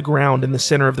beneath the ground in the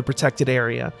center of the protected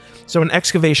area, so an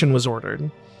excavation was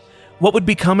ordered. What would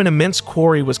become an immense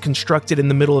quarry was constructed in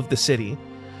the middle of the city.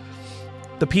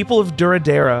 The people of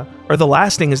Duradera, or the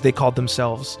Lasting as they called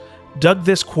themselves, dug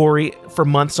this quarry for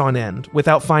months on end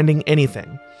without finding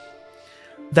anything.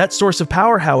 That source of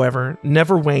power, however,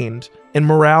 never waned, and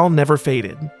morale never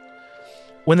faded.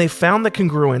 When they found the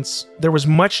congruence, there was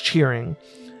much cheering.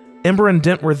 Ember and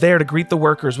Dent were there to greet the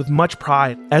workers with much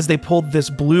pride as they pulled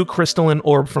this blue crystalline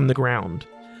orb from the ground.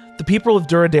 The people of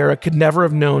Duradera could never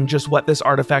have known just what this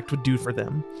artifact would do for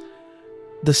them.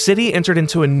 The city entered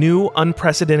into a new,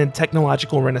 unprecedented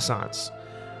technological renaissance.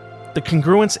 The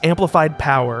congruence amplified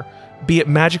power, be it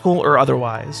magical or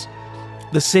otherwise.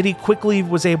 The city quickly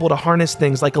was able to harness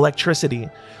things like electricity.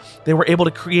 They were able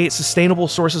to create sustainable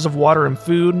sources of water and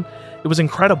food. It was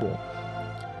incredible.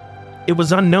 It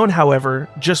was unknown, however,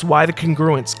 just why the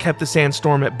congruence kept the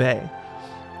sandstorm at bay.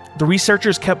 The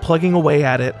researchers kept plugging away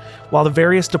at it, while the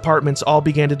various departments all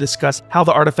began to discuss how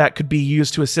the artifact could be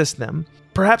used to assist them.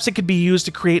 Perhaps it could be used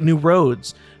to create new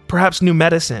roads, perhaps new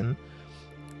medicine.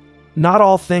 Not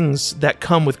all things that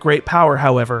come with great power,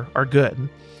 however, are good.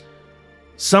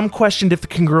 Some questioned if the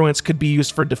congruence could be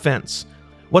used for defense.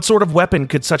 What sort of weapon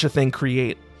could such a thing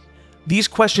create? These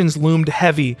questions loomed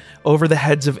heavy over the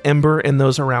heads of Ember and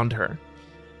those around her.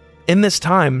 In this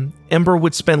time, Ember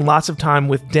would spend lots of time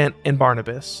with Dent and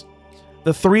Barnabas.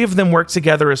 The three of them worked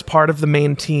together as part of the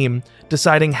main team,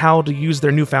 deciding how to use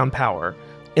their newfound power,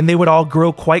 and they would all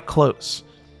grow quite close.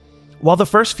 While the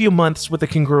first few months with the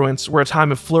congruence were a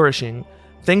time of flourishing,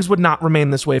 things would not remain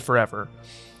this way forever.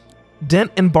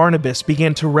 Dent and Barnabas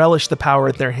began to relish the power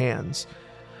at their hands.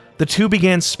 The two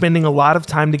began spending a lot of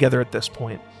time together at this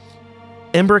point.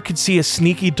 Ember could see a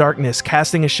sneaky darkness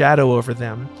casting a shadow over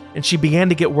them, and she began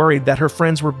to get worried that her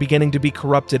friends were beginning to be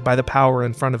corrupted by the power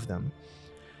in front of them.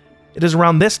 It is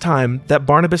around this time that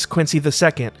Barnabas Quincy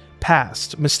II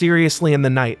passed mysteriously in the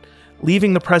night,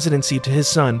 leaving the presidency to his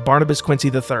son, Barnabas Quincy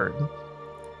III.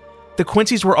 The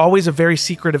Quincy's were always a very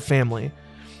secretive family.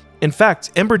 In fact,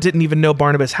 Ember didn't even know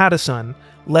Barnabas had a son,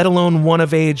 let alone one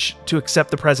of age to accept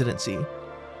the presidency.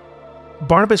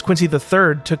 Barnabas Quincy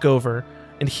III took over,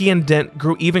 and he and Dent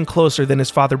grew even closer than his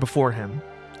father before him.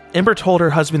 Ember told her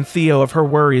husband Theo of her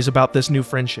worries about this new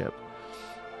friendship.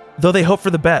 Though they hoped for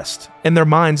the best, in their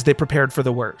minds they prepared for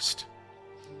the worst.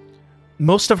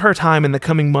 Most of her time in the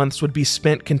coming months would be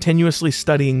spent continuously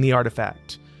studying the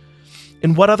artifact.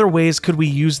 In what other ways could we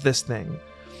use this thing?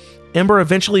 Ember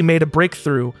eventually made a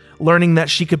breakthrough, learning that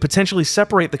she could potentially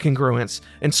separate the congruence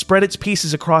and spread its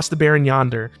pieces across the barren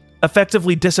yonder,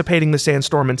 effectively dissipating the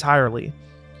sandstorm entirely.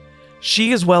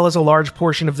 She, as well as a large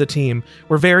portion of the team,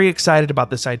 were very excited about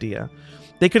this idea.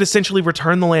 They could essentially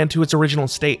return the land to its original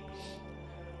state.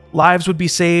 Lives would be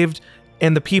saved,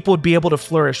 and the people would be able to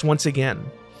flourish once again.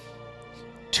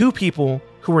 Two people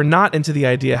who were not into the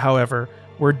idea, however,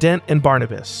 were Dent and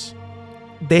Barnabas.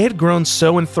 They had grown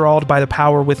so enthralled by the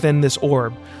power within this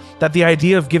orb that the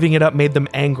idea of giving it up made them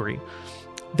angry.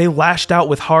 They lashed out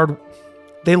with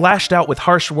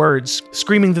harsh words,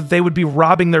 screaming that they would be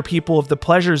robbing their people of the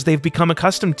pleasures they've become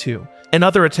accustomed to, and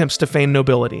other attempts to feign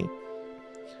nobility.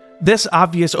 This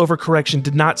obvious overcorrection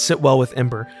did not sit well with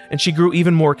Ember, and she grew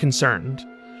even more concerned.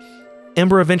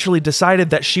 Ember eventually decided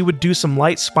that she would do some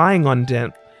light spying on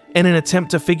Dent in an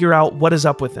attempt to figure out what is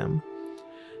up with him.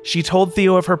 She told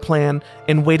Theo of her plan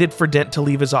and waited for Dent to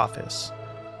leave his office.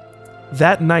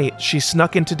 That night, she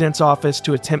snuck into Dent's office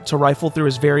to attempt to rifle through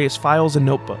his various files and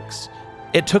notebooks.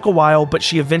 It took a while, but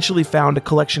she eventually found a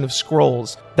collection of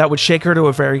scrolls that would shake her to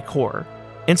her very core.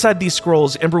 Inside these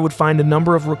scrolls, Ember would find a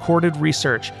number of recorded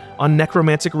research on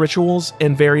necromantic rituals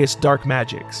and various dark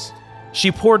magics.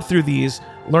 She pored through these,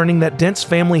 learning that Dent's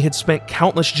family had spent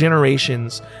countless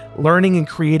generations learning and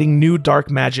creating new dark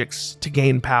magics to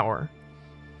gain power.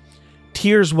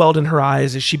 Tears welled in her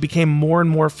eyes as she became more and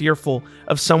more fearful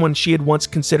of someone she had once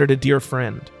considered a dear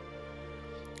friend.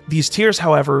 These tears,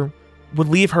 however, would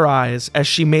leave her eyes as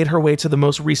she made her way to the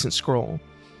most recent scroll.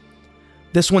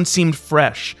 This one seemed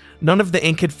fresh. None of the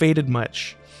ink had faded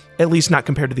much, at least not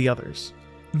compared to the others.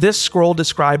 This scroll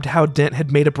described how Dent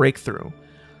had made a breakthrough.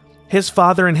 His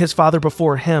father and his father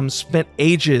before him spent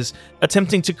ages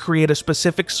attempting to create a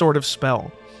specific sort of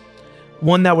spell,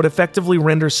 one that would effectively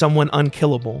render someone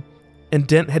unkillable, and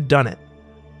Dent had done it.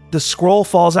 The scroll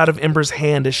falls out of Ember's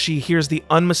hand as she hears the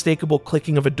unmistakable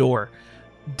clicking of a door.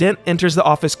 Dent enters the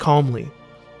office calmly.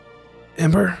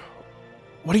 "Ember,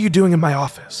 what are you doing in my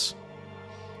office?"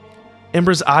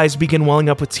 Ember's eyes begin welling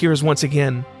up with tears once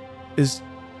again. Is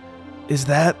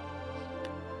that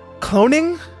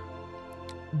cloning?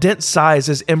 Dent sighs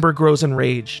as Ember grows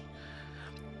enraged.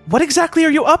 "What exactly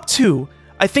are you up to?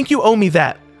 I think you owe me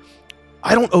that."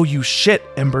 "I don't owe you shit,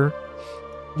 Ember.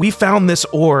 We found this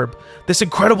orb, this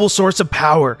incredible source of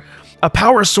power, a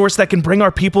power source that can bring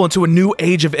our people into a new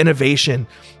age of innovation,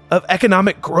 of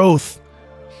economic growth.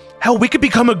 Hell, we could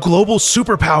become a global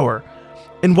superpower.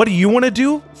 And what do you want to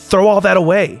do? Throw all that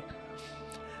away."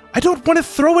 "I don't want to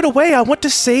throw it away. I want to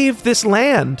save this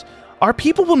land. Our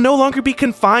people will no longer be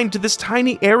confined to this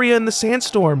tiny area in the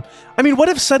sandstorm. I mean, what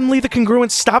if suddenly the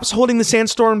congruence stops holding the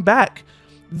sandstorm back?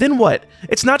 Then what?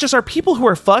 It's not just our people who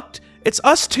are fucked, it's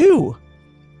us too."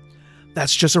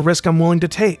 "That's just a risk I'm willing to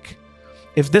take.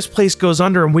 If this place goes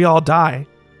under and we all die,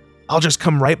 I'll just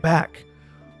come right back.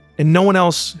 And no one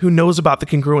else who knows about the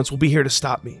congruence will be here to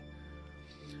stop me."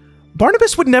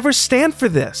 "Barnabas would never stand for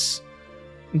this."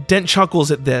 Dent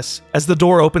chuckles at this as the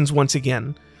door opens once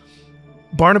again.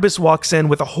 Barnabas walks in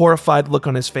with a horrified look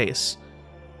on his face.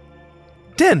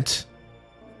 "Dent,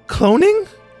 cloning?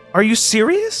 Are you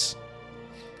serious?"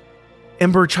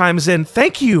 Ember chimes in,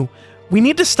 "Thank you. We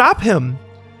need to stop him."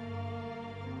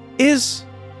 Is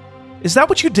that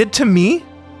what you did to me?"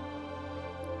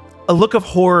 A look of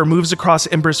horror moves across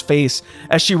Ember's face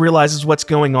as she realizes what's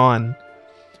going on.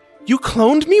 "You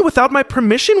cloned me without my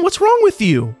permission? What's wrong with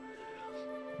you?"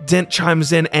 Dent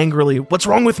chimes in angrily. "What's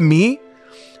wrong with me?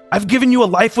 I've given you a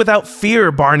life without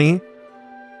fear, Barney.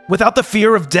 Without the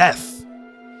fear of death."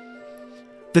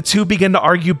 The two begin to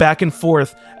argue back and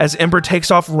forth as Ember takes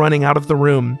off running out of the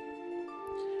room.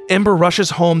 Ember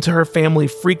rushes home to her family,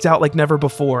 freaked out like never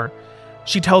before.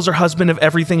 She tells her husband of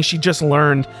everything she just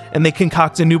learned, and they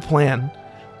concoct a new plan.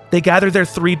 They gather their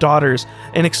 3 daughters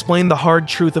and explain the hard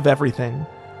truth of everything.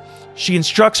 She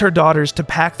instructs her daughters to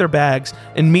pack their bags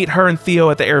and meet her and Theo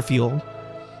at the airfield.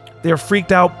 They are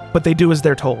freaked out, but they do as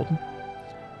they're told.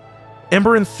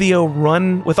 Ember and Theo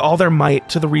run with all their might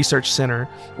to the research center,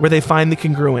 where they find the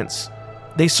congruence.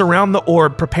 They surround the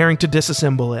orb, preparing to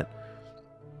disassemble it.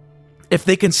 If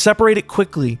they can separate it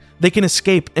quickly, they can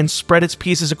escape and spread its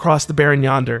pieces across the barren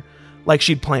yonder, like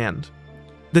she'd planned.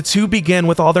 The two begin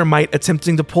with all their might,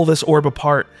 attempting to pull this orb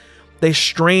apart. They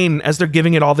strain as they're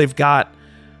giving it all they've got,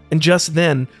 and just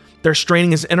then, their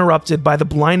straining is interrupted by the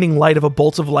blinding light of a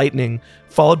bolt of lightning,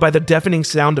 followed by the deafening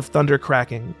sound of thunder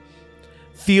cracking.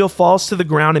 Theo falls to the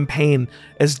ground in pain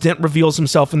as Dent reveals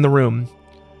himself in the room.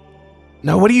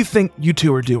 Now, what do you think you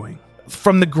two are doing?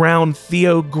 From the ground,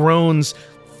 Theo groans,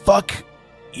 "Fuck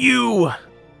you!"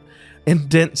 And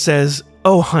Dent says,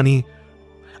 "Oh, honey,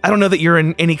 I don't know that you're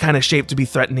in any kind of shape to be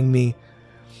threatening me."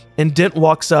 And Dent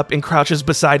walks up and crouches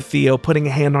beside Theo, putting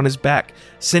a hand on his back,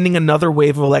 sending another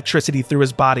wave of electricity through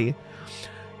his body.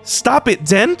 "Stop it,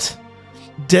 Dent!"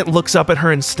 Dent looks up at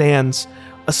her and stands.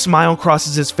 A smile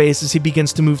crosses his face as he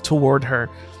begins to move toward her.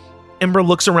 Ember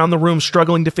looks around the room,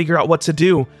 struggling to figure out what to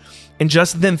do. And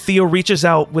just then, Theo reaches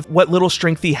out with what little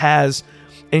strength he has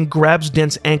and grabs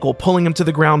Dent's ankle, pulling him to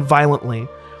the ground violently.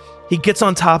 He gets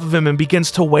on top of him and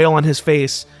begins to wail on his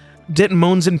face. Dent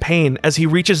moans in pain as he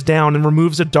reaches down and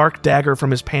removes a dark dagger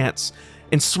from his pants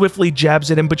and swiftly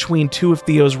jabs it in between two of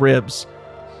Theo's ribs.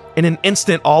 In an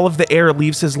instant, all of the air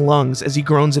leaves his lungs as he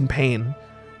groans in pain.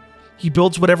 He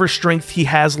builds whatever strength he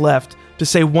has left to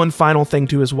say one final thing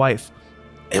to his wife.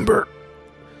 "Ember,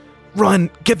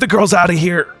 run, get the girls out of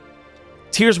here."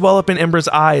 Tears well up in Ember's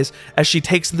eyes as she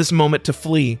takes this moment to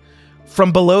flee.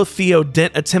 From below Theo,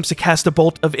 Dent attempts to cast a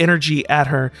bolt of energy at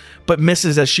her, but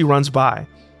misses as she runs by.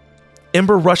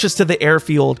 Ember rushes to the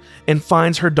airfield and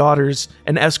finds her daughters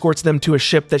and escorts them to a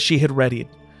ship that she had readied.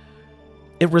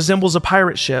 It resembles a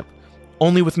pirate ship,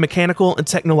 only with mechanical and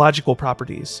technological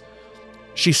properties.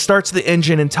 She starts the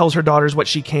engine and tells her daughters what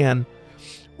she can.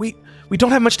 We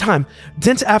don't have much time.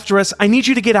 Dent's after us. I need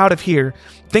you to get out of here.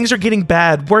 Things are getting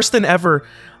bad, worse than ever.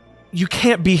 You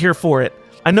can't be here for it.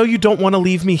 I know you don't want to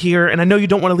leave me here, and I know you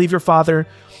don't want to leave your father,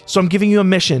 so I'm giving you a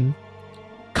mission.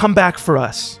 Come back for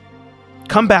us.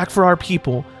 Come back for our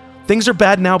people. Things are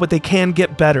bad now, but they can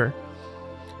get better."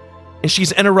 And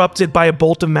she's interrupted by a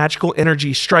bolt of magical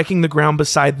energy striking the ground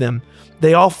beside them.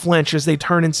 They all flinch as they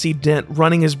turn and see Dent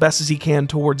running as best as he can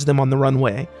towards them on the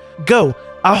runway. "Go!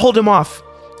 I'll hold him off.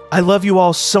 I love you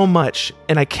all so much,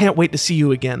 and I can't wait to see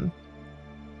you again."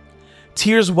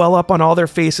 Tears well up on all their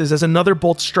faces as another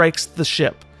bolt strikes the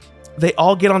ship. They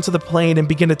all get onto the plane and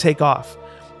begin to take off.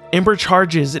 Ember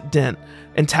charges at Dent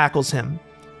and tackles him.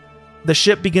 The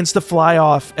ship begins to fly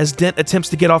off as Dent attempts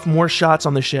to get off more shots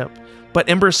on the ship, but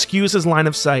Ember skews his line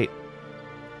of sight.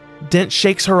 Dent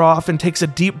shakes her off and takes a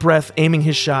deep breath, aiming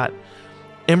his shot.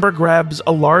 Ember grabs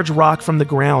a large rock from the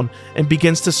ground and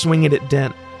begins to swing it at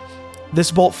Dent. This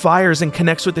bolt fires and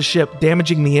connects with the ship,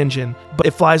 damaging the engine, but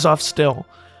it flies off still.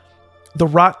 The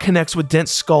rock connects with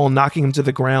Dent's skull, knocking him to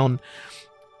the ground.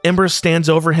 Ember stands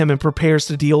over him and prepares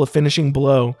to deal a finishing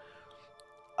blow.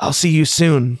 "I'll see you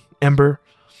soon, Ember."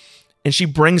 And she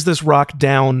brings this rock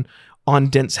down on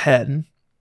Dent's head.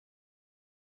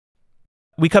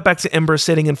 We cut back to Ember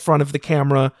sitting in front of the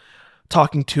camera,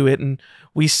 talking to it, and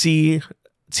we see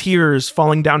tears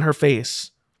falling down her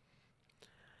face.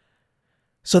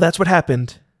 So that's what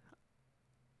happened.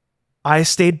 I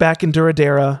stayed back in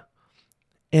Duradera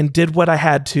and did what I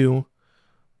had to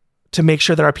make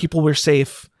sure that our people were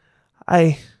safe.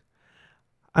 I'm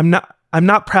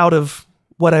not proud of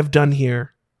what I've done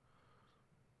here,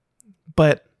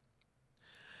 but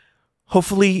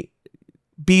hopefully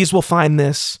bees will find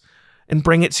this and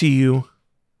bring it to you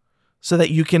so that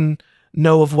you can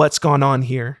know of what's gone on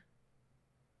here.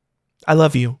 I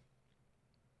love you.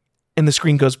 And the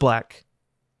screen goes black.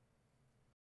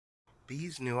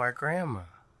 Bees knew our grandma.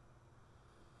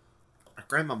 Our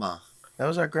grandmama. That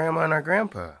was our grandma and our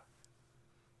grandpa.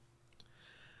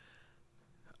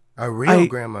 Our real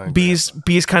grandma and Bees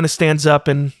kind of stands up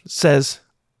and says,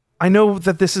 "I know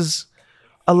that this is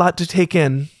a lot to take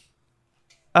in.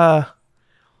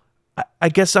 I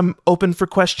guess I'm open for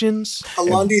questions."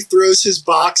 Alandi throws his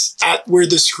box at where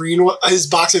the screen his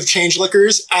box of change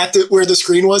liquors at where the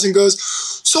screen was and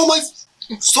goes, So my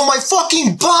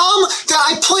fucking bomb that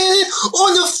I planted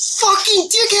on the fucking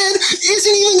dickhead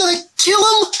isn't even gonna kill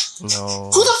him?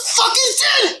 No. Who the fuck is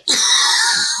dead?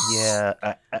 Yeah,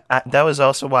 I that was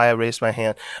also why I raised my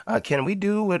hand. Can we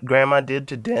do what Grandma did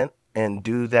to Dent and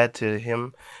do that to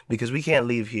him? Because we can't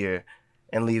leave here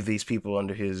and leave these people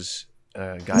under his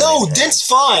guidance. No, Dent's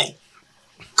fine.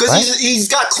 Because he's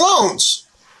got clones.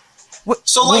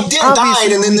 So like Dent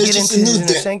died, and then there's just a new Dent.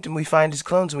 Sanctum, we find his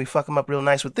clones and we fuck him up real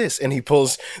nice with this, and he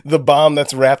pulls the bomb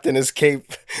that's wrapped in his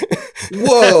cape.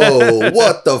 Whoa!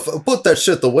 What the? Put that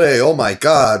shit away! Oh my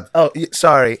god! Oh,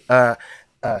 sorry.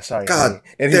 Sorry. God,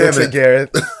 and he looks at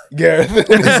Gareth. Gareth.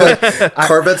 Like,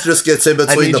 Carveth just gets in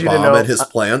between the bomb and his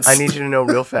plants. I need you to know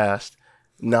real fast.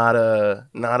 Not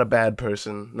a bad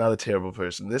person, not a terrible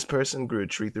person. This person grew a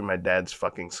tree through my dad's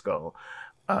fucking skull.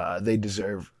 They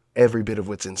deserve every bit of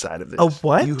what's inside of this. Oh,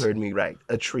 what? You heard me right.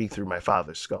 A tree through my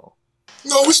father's skull.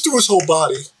 No, it's through his whole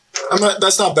body.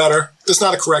 That's not better. That's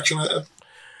not a correction.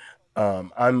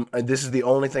 This is the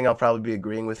only thing I'll probably be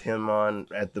agreeing with him on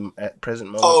at present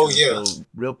moment. Oh yeah. I'm still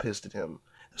real pissed at him.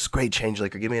 It's great, Change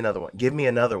Liquor. Give me another one. Give me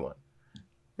another one.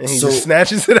 And he just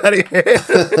snatches it out of your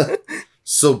hand.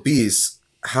 So, Bees,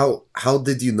 how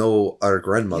did you know our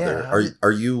grandmother? Yeah,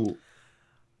 are you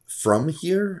from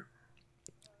here?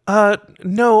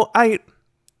 No,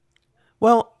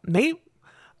 Nate,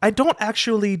 I don't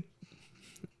actually.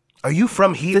 Are you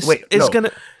from here? This Wait, is no.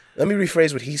 gonna. Let me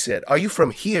rephrase what he said. Are you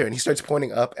from here? And he starts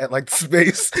pointing up at like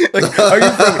space. Like, are you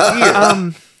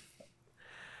from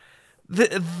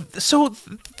here? So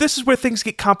this is where things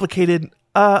get complicated.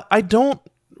 I don't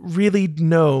really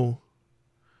know.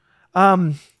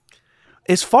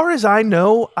 As far as I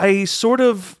know, I sort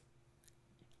of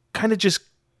kind of just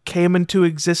came into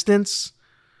existence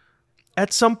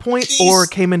at some point. Jeez. Or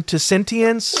came into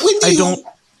sentience.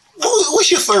 What's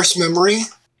your first memory?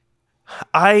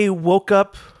 I woke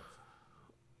up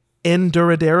in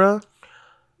Duradera,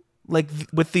 like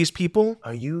with these people.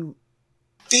 Are you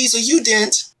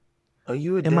Dent? Are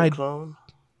you a Dent clone?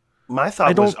 My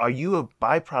thought was, are you a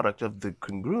byproduct of the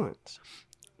congruence?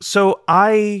 So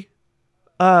no,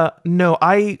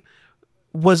 I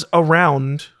was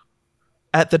around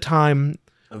at the time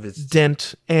of its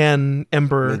Dent and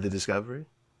Ember made the discovery.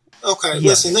 Okay,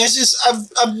 listen. There's just I've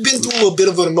been through a bit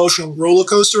of an emotional roller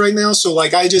coaster right now. So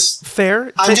like I'm just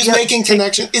making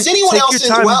connection. Is anyone else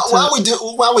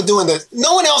while we're doing this?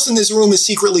 No one else in this room is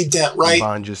secretly Dent, right?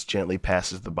 Bond just gently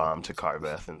passes the bomb to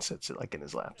Carveth and sits it like in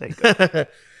his lap. There you go.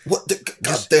 What?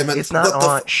 God damn it! It's not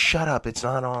on. Shut up! It's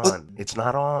not on. What? It's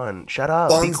not on. Shut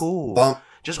up! Be cool.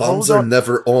 Just bombs hold on. are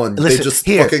never on. Listen, they just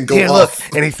here, fucking go here, off.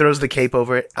 Look. And he throws the cape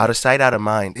over it. Out of sight, out of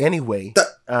mind. Anyway.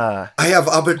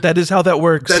 That is how that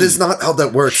works. That is not how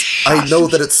that works. I know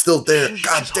that it's still there.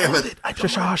 God damn it. I'll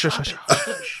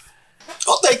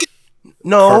take it.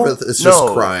 No. Carveth is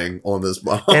just crying on this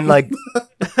bomb. And like,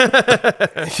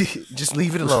 just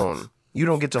leave it alone. You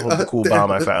don't get to hold the cool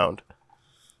bomb I found.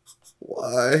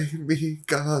 Why me,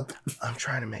 God? I'm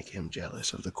trying to make him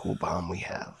jealous of the cool bomb we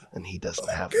have, and he doesn't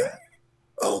have that.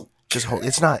 Oh, just hold.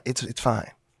 It's not. It's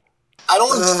fine. I don't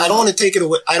want to take it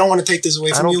away. I don't want to take this away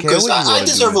from you because I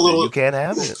deserve a little. You can't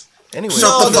have it. Anyway,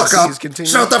 shut the fuck up.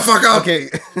 Shut the fuck up. Okay.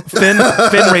 Finn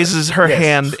raises her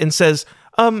hand and says,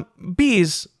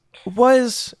 Bees,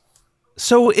 is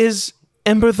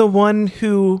Ember the one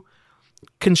who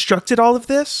constructed all of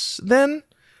this then?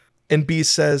 And Bees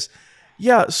says,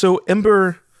 yeah, so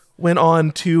Ember went on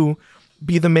to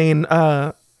be the main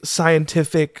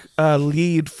scientific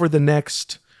lead for the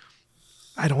next,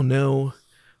 I don't know,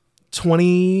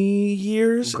 20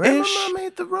 years-ish? Grandma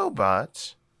made the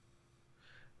robots.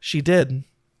 She did.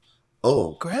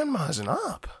 Oh. Grandma's an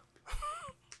op.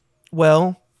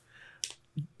 Well,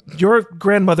 your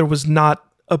grandmother was not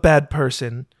a bad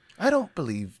person. I don't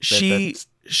believe that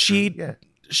she did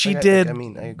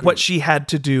what she had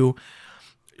to do.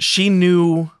 She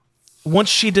knew once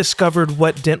she discovered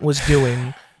what Dent was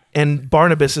doing, and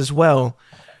Barnabas as well,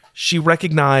 she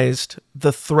recognized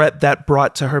the threat that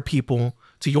brought to her people,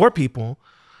 to your people,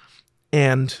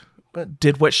 and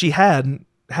did what she had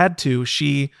to.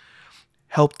 She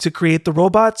helped to create the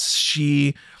robots.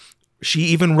 She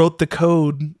even wrote the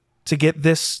code to get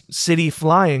this city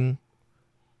flying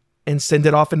and send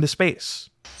it off into space.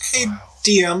 Hey,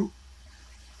 DM,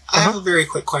 I have a very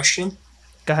quick question.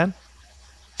 Go ahead.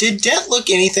 Did Dent look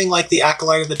anything like the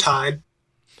Acolyte of the Tide?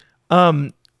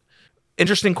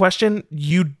 Interesting question.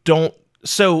 You don't.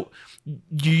 So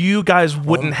you guys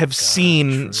wouldn't have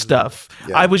seen stuff.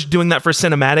 Yeah. I was doing that for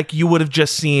cinematic. You would have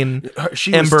just seen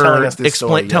Ember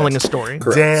telling a story.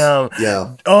 Correct. Damn.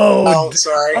 Yeah. Oh,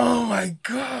 sorry. Oh my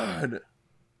God.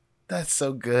 That's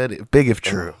so good. Big if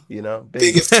true, you know?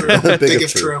 Big if true. Big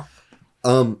if true.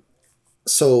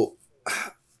 So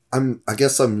I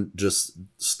guess I'm just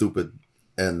stupid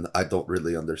and I don't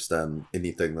really understand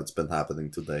anything that's been happening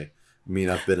today. I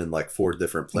mean, I've been in like 4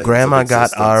 different planes. Grandma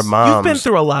got our moms. You've been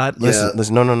through a lot.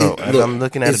 Listen, no. I'm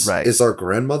looking at it right. Is our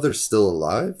grandmother still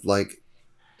alive? Like,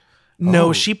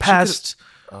 no, she passed.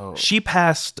 A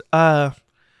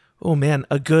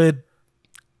good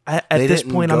At this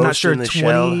point, I'm not sure.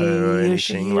 20-ish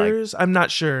years. Like, I'm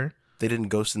not sure. They didn't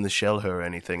Ghost in the Shell her or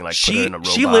anything. Like put her in a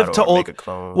robot she lived to make a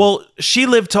clone. Well, she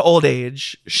lived to old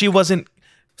age. She wasn't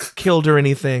killed or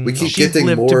anything. We keep she getting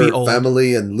lived more to be old.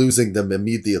 family and losing them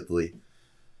immediately.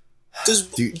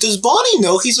 Does Bonnie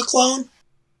know he's a clone?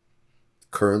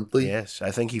 Currently? Yes,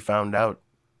 I think he found out.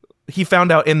 He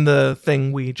found out in the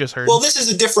thing we just heard. Well, this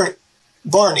is a different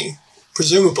Barney,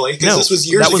 presumably, because this was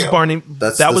years ago. That was Barney.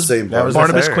 That was same. Barney.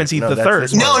 Barnabas Quincy the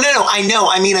third. No. I know.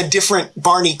 I mean a different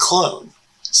Barney clone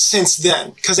since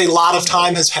then, because a lot of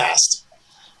time has passed.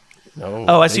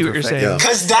 No, I see what you're saying.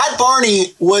 Because that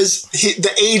Barney was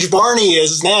the age Barney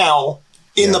is now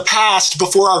in the past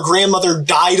before our grandmother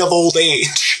died of old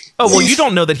age. Oh, well, you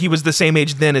don't know that he was the same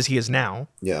age then as he is now.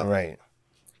 Yeah. Right.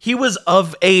 He was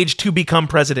of age to become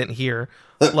president here.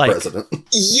 Like, president.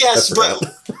 Yes, but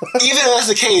even if that's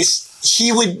the case,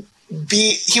 he would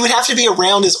have to be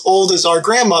around as old as our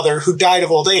grandmother who died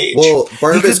of old age. Well,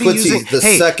 Barnabas Quincy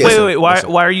second. Wait.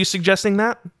 Why are you suggesting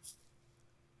that?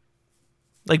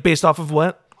 Like, based off of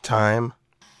what? Time.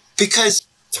 Because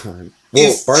Well,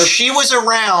 if she was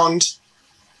around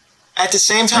at the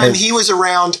same time he was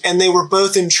around and they were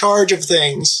both in charge of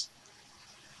things,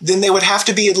 then they would have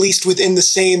to be at least within the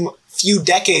same few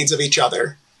decades of each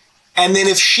other. And then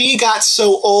if she got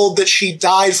so old that she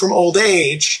died from old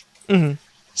age,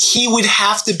 he would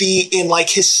have to be in like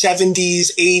his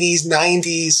 70s, 80s,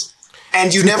 90s.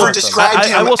 And you never described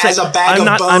him as a bag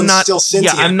of bones still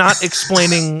sentient. Yeah, I'm not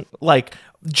explaining, like,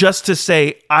 just to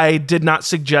say I did not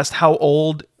suggest how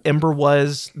old Ember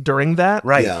was during that.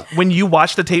 Right. Yeah. When you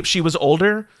watch the tape, she was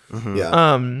older.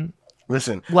 Yeah.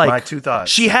 Listen, like, my two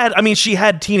thoughts. She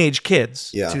had teenage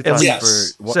kids. Yeah. Two thoughts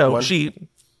Yes.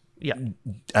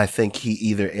 I think he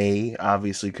either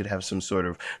obviously could have some sort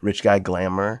of rich guy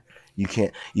glamour. You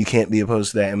can't be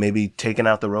opposed to that, and maybe taking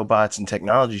out the robots and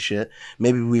technology shit.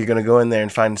 Maybe we're gonna go in there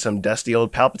and find some dusty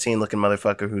old Palpatine looking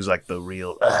motherfucker who's like the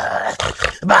real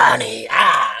Bonnie,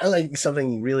 like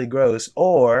something really gross,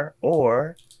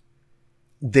 or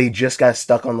they just got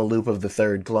stuck on the loop of the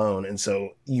third clone, and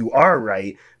so you are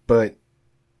right, but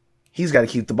he's got to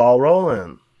keep the ball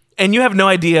rolling. And you have no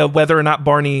idea whether or not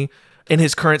Barney, in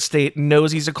his current state,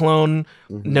 knows he's a clone,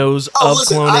 knows of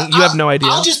cloning. You have no idea.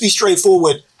 I'll just be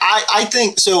straightforward. I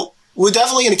think, so we're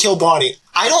definitely going to kill Barney.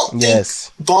 I don't think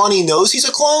Barney knows he's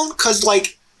a clone, because,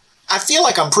 like, I feel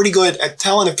like I'm pretty good at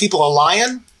telling if people are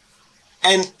lying.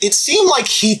 And it seemed like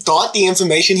he thought the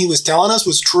information he was telling us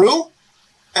was true.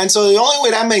 And so the only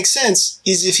way that makes sense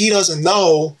is if he doesn't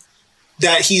know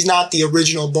that he's not the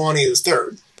original Barney the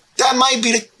Third. That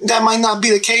might not be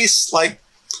the case. Like,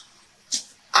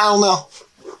 I don't know.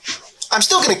 I'm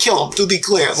still gonna kill him, to be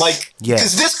clear. Like,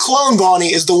 because this clone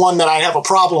Barney is the one that I have a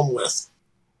problem with.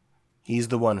 He's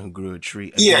the one who grew a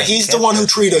tree. Yeah, he's the one who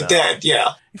treated her dead.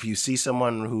 Yeah. If you see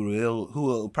someone who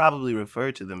will probably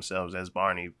refer to themselves as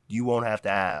Barney, you won't have to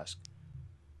ask.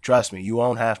 Trust me, you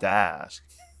won't have to ask.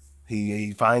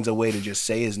 He finds a way to just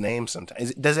say his name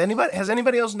sometimes. Has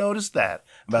anybody else noticed that?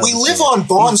 We live on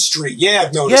Bond Street. Yeah,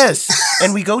 I've noticed. Yes,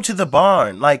 and we go to the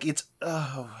barn. Like, it's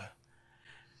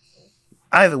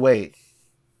either way,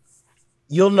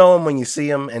 you'll know him when you see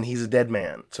him, and he's a dead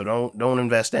man. So don't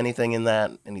invest anything in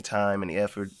that, any time, any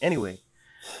effort. Anyway,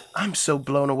 I'm so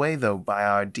blown away though by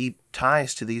our deep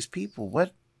ties to these people.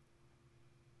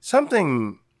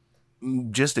 Something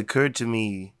just occurred to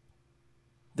me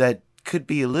that could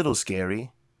be a little scary.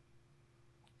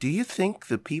 Do you think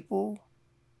the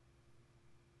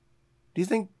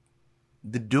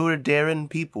Duradaren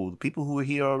people, the people who were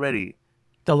here already,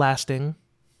 the lasting,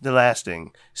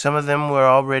 some of them were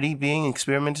already being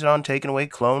experimented on, taken away,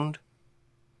 cloned?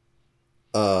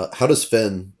 How does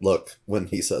Finn look when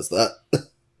he says that? Do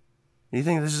you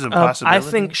think this is a possibility? I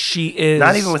think she is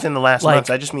not even within the last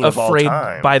months. I just mean of all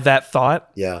time. By that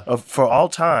thought. Yeah. For all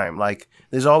time, like,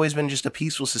 there's always been just a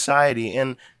peaceful society,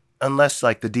 and unless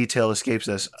like the detail escapes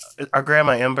us, our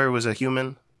grandma Ember was a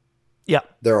human. Yeah,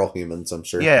 they're all humans, I'm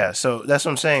sure. Yeah, so that's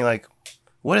what I'm saying. Like,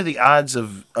 what are the odds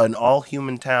of an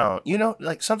all-human town? You know,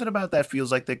 like, something about that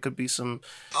feels like there could be some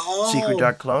secret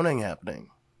dark cloning happening.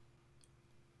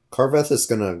 Carveth is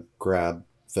gonna grab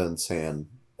Finn's hand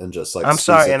and just like. I'm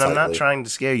sorry, and I'm not trying to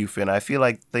scare you, Finn. I feel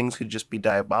like things could just be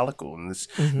diabolical, and this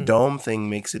dome thing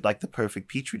makes it like the perfect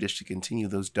petri dish to continue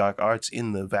those dark arts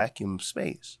in the vacuum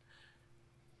space.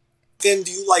 Finn,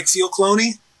 do you like feel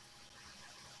clony?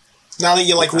 Now that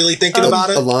you're like really thinking about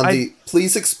it, Alandi,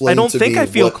 please explain. I don't think I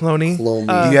feel clony.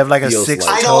 Do you have like a six?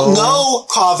 I don't know,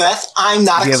 Carveth. I'm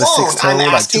not a clone. I'm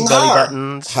asking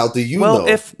her. How do you know? Well,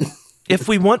 if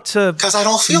we want to, because I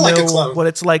don't feel like a clone. What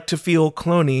it's like to feel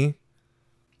clony,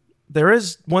 There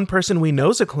is one person we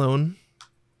know's a clone.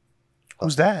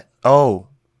 Who's that? Oh,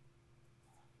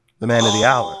 the man of the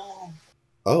hour.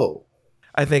 Oh,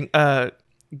 I think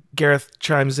Gareth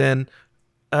chimes in.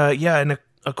 Yeah, and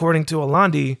according to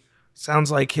Alandi,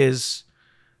 sounds like his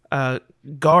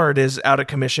guard is out of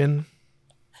commission.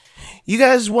 You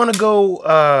guys want to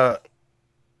go?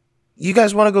 You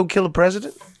guys want to go kill a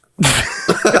president?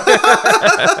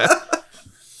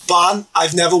 Bon,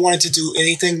 I've never wanted to do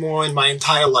anything more in my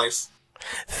entire life.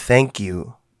 Thank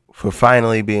you for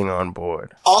finally being on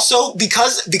board. Also,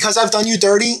 because I've done you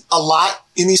dirty a lot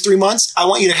in these 3 months, I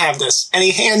want you to have this. And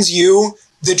he hands you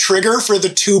the trigger for the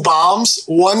 2 bombs.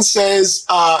 One says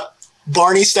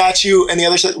Barney statue, and the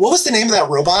other says, what was the name of that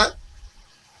robot?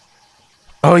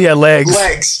 Oh yeah, legs.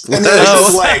 Legs. And the other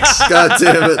says legs. God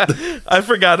damn it. I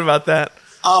forgot about that.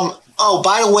 Oh,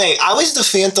 by the way, I was the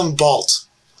Phantom Bolt.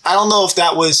 I don't know if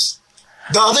that was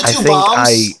the other 2 I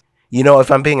bombs.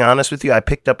 if I'm being honest with you, I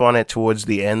picked up on it towards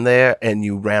the end there, and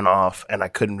you ran off, and I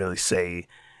couldn't really say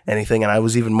anything, and I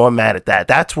was even more mad at that.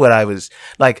 That's what I was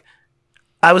like.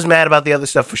 I was mad about the other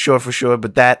stuff for sure,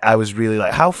 but that I was really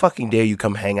like, how fucking dare you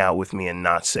come hang out with me and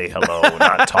not say hello,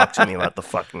 not talk to me about the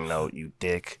fucking note, you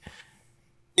dick.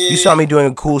 You saw me doing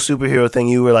a cool superhero thing.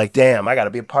 You were like, damn, I got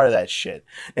to be a part of that shit.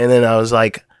 And then I was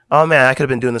like, oh man, I could have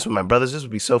been doing this with my brothers. This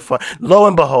would be so fun. Lo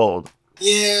and behold.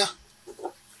 Yeah.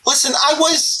 Listen, I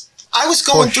was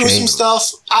going through some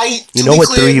stuff. You know what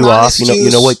threw you off?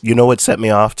 You know what set me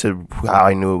off to how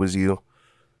I knew it was you?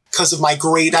 Because of my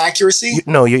great accuracy?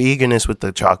 Your eagerness with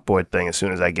the chalkboard thing as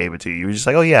soon as I gave it to you. You were just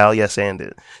like, oh yeah, I'll yes and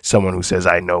it. Someone who says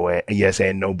I know it, yes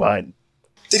and no but.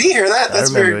 Did he hear that? That's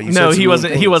very... No, he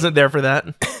wasn't there for that.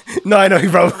 No, I know, he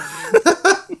probably...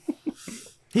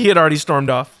 He had already stormed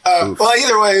off. Well,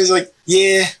 either way, it was like,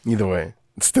 yeah. Either way,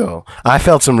 still, I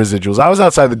felt some residuals. I was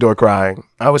outside the door crying.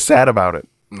 I was sad about it.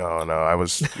 No, I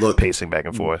was pacing back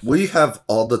and forth. We have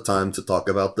all the time to talk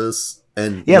about this.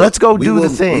 And yeah, let's go do the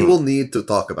thing. We will need to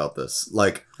talk about this.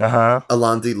 Like,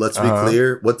 Alandi, let's be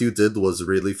clear. What you did was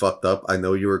really fucked up. I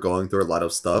know you were going through a lot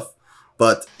of stuff,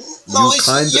 but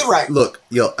you're right. Look,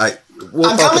 we'll I'm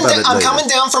talk about it later. I'm coming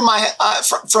down from my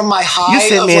high. You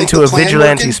sent me into a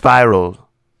vigilante spiral.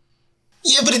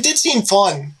 Yeah, but it did seem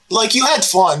fun. Like, you had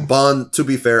fun. Bon, to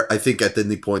be fair, I think at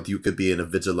any point you could be in a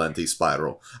vigilante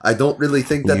spiral. I don't really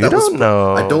think that was...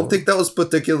 know. I don't think that was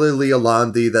particularly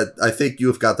Alandi. That I think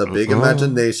you've got a big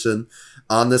imagination.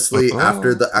 Honestly,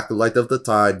 after the Acolyte of the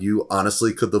Tide, you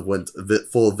honestly could have went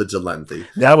full vigilante.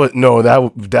 That would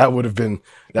have been...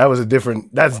 That's a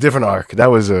different arc.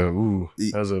 Look,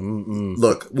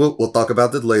 we'll talk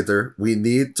about it later. We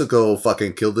need to go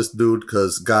fucking kill this dude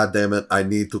because, goddamn it, I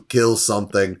need to kill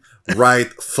something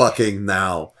right fucking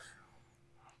now.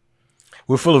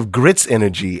 We're full of grits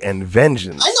energy and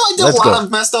vengeance. I know I did a lot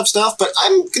of messed up stuff, but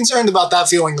I'm concerned about that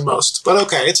feeling the most. But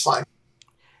okay, it's fine.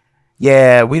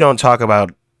 Yeah, we don't talk about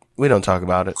it.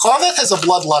 Corvette has a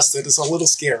bloodlust that is a little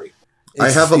scary. I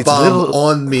have a bomb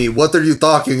on me. What are you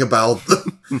talking about?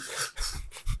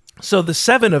 So the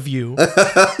 7 of you,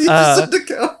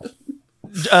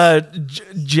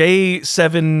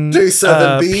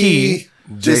 J7P,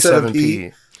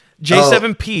 J7P,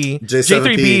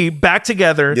 J3B back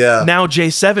together. Yeah. Now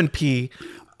J7P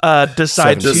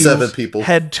decide to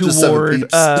head toward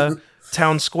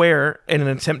Town Square in an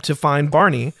attempt to find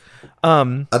Barney.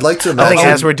 I'd like to imagine. I think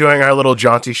as we're doing our little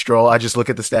jaunty stroll, I just look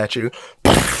at the statue.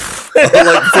 Like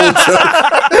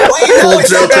full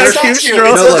joke.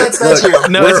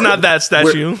 No, it's not that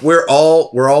statue. We're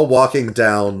all walking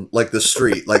down like the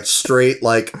street, like straight,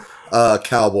 like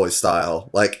cowboy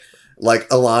style. Like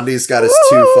Alandi's got his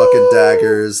 2 fucking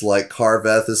daggers. Like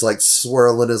Carveth is like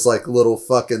swirling his like little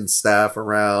fucking staff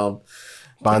around.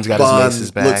 Bond's got his maces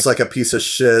back. Looks like a piece of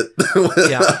shit.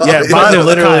 Yeah, Bond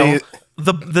literally.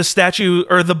 The statue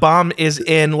or the bomb is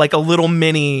in like a little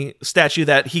mini statue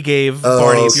that he gave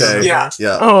Barney. Okay. Yeah.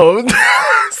 Oh,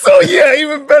 so yeah,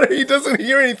 even better. He doesn't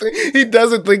hear anything. He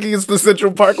doesn't think it's the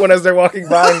Central Park one as they're walking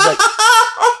by. He's like,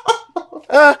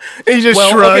 he just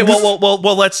shrugs. Okay,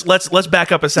 well, let's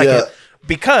back up a second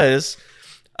because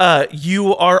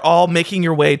you are all making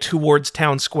your way towards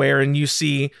Town Square, and you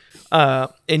see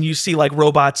like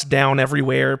robots down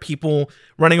everywhere, people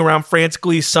running around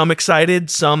frantically, some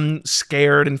excited, some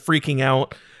scared and freaking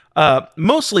out,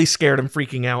 mostly scared and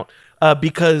freaking out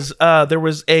because there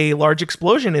was a large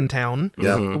explosion in town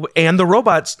and the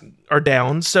robots are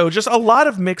down. So just a lot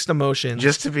of mixed emotions.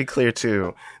 Just to be clear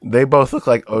too, they both look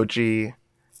like OG,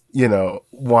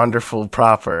 Wanderful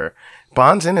proper.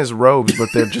 Bond's in his robes, but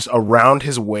they're just around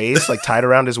his waist, like tied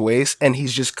around his waist, and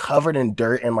he's just covered in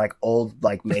dirt and like old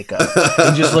like makeup.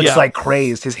 He just looks like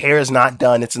crazed. His hair is not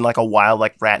done. It's in like a wild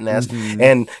like rat nest.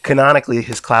 And canonically,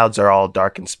 his clouds are all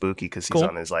dark and spooky because he's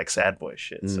on his like sad boy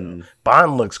shit. So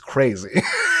Bond looks crazy.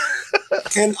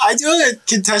 Can I do a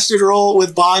contested roll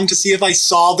with Bond to see if I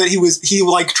saw that he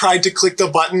like tried to click the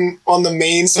button on the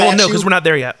main statue? Well, no, because we're not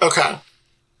there yet. Okay.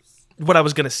 What I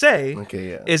was going to say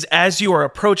is as you are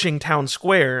approaching town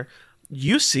square,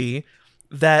 you see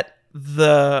that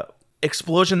the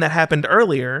explosion that happened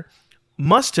earlier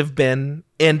must have been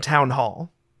in town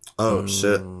hall. Oh,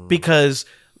 shit. Because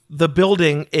the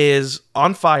building is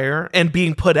on fire and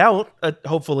being put out,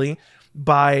 hopefully,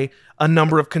 by a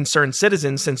number of concerned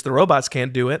citizens since the robots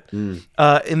can't do it.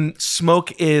 And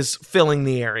smoke is filling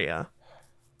the area.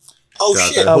 Oh,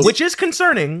 shit. Which is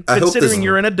concerning, considering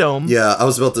you're in a dome. Yeah, I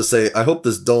was about to say, I hope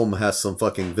this dome has some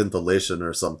fucking ventilation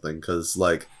or something, because,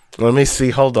 like... Let me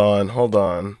see. Hold on.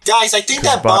 Guys, I think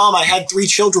that bomb I had 3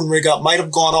 children rig up might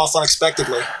have gone off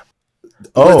unexpectedly.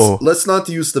 Let's not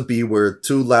use the B word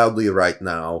too loudly right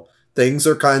now. Things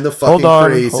are kind of fucking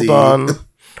crazy.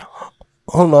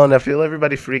 Hold on, I feel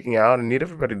everybody freaking out. I need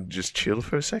everybody to just chill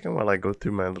for a second while I go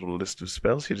through my little list of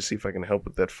spells here to see if I can help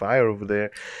with that fire over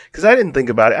there. Because I didn't think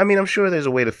about it. I mean, I'm sure there's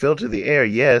a way to filter the air,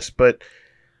 yes, but...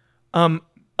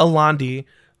 Alandi,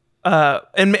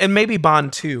 and maybe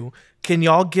Bond too, can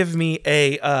y'all give me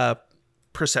a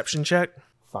perception check?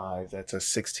 5, that's a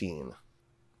 16.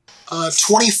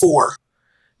 24.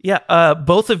 Yeah,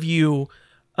 both of you,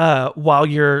 while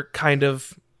you're kind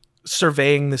of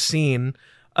surveying the scene...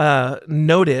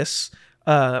 notice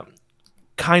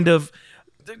kind of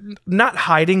not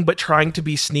hiding but trying to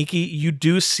be sneaky, you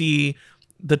do see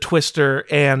the Twister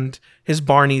and his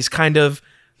Barneys kind of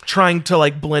trying to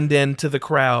like blend into the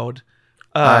crowd.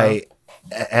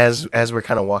 As we're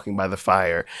kind of walking by the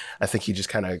fire, I think he just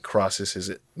kind of crosses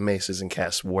his maces and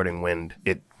casts Warding Wind.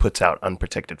 It puts out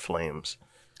unprotected flames.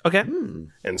 Okay.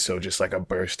 And so just like a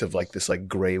burst of like this like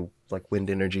gray like wind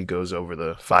energy goes over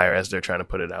the fire as they're trying to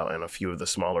put it out, and a few of the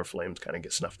smaller flames kind of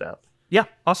get snuffed out. Yeah,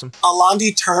 awesome.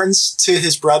 Alandi turns to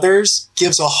his brothers,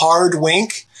 gives a hard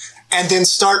wink, and then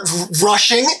start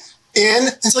rushing in.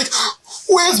 It's like,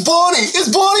 where's Bonnie? Is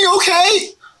Bonnie okay?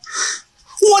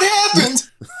 What happened?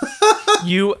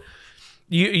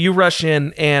 You rush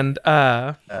in, and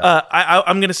I'm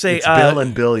gonna say it's Bill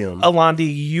and Billiam.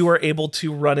 Alandi, you are able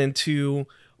to run into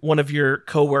one of your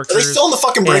coworkers. Are they still in the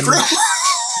fucking break room?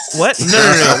 What?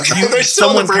 No.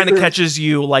 Someone kind of room. catches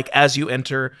you like as you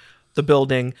enter the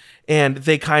building, and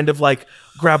they kind of like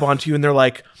grab onto you, and they're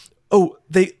like, "Oh,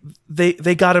 they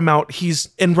got him out. He's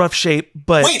in rough shape."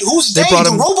 But wait, who's they?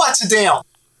 The robots are down.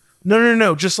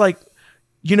 No. Just like,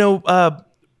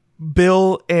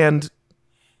 Bill and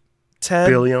Ted.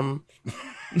 Billiam.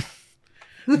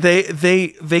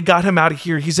 They got him out of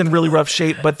here. He's in really rough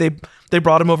shape, but they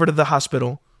brought him over to the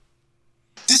hospital.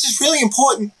 This is really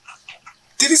important.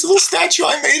 Did his little statue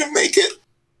I made him make it?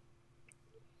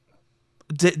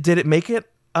 Did it make it?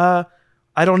 I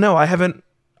don't know.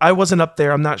 I wasn't up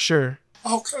there. I'm not sure.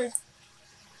 Okay.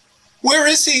 Where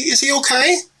is he? Is he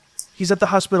okay? He's at the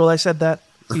hospital. I said that.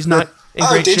 He's not in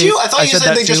great shape. Oh, did you? I thought you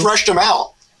said they just rushed him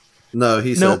out. No,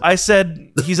 I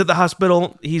said he's at the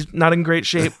hospital. He's not in great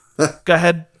shape. Go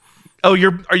ahead. Oh,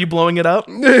 are you blowing it up?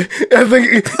 I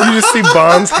think you just see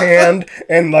Bond's hand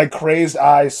and like crazed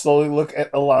eyes slowly look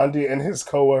at Alandi and his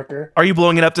coworker. Are you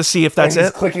blowing it up to see if that's and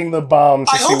he's it? Clicking the bomb.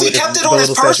 I hope he kept it on his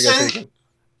person.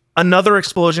 Another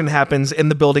explosion happens in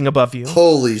the building above you.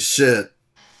 Holy shit.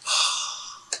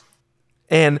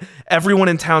 And everyone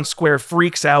in town square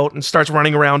freaks out and starts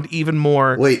running around even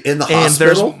more. Wait, in the hospital? And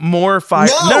there's more fire.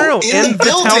 No, in the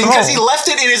building, because he left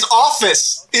it in his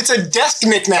office. It's a desk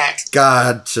knickknack.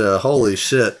 Gotcha. Holy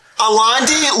shit.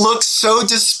 Alandi looks so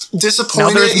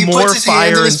disappointed. Now there's he more puts his fire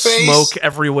hand in and his face. smoke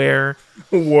everywhere.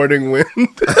 Warding Wind.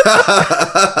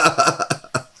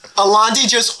 Alandi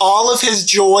just all of his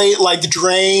joy like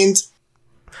drained.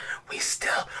 We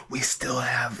still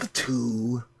have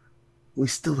 2. We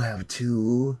still have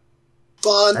 2.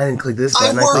 But I didn't click this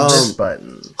button. I clicked this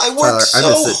button. I worked Tyler, so I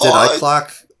missed it. hard. Did I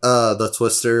clock the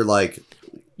Twister? Like,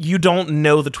 you don't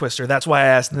know the Twister. That's why I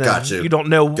asked them. Got you. You don't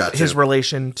know his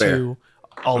relation to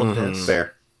all of this.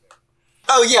 Fair.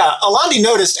 Oh yeah, Alandi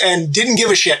noticed and didn't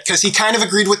give a shit because he kind of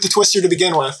agreed with the Twister to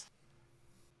begin with.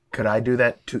 Could I do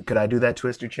that? Could I do that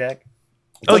Twister check?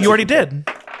 Oh, you already did.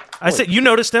 I said you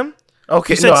noticed him.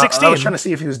 Okay, you said 16. I was trying to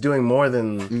see if he was doing more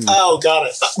than. Oh, got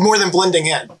it. More than blending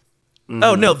in. Mm-hmm.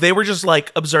 Oh no, they were just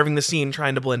like observing the scene,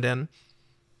 trying to blend in.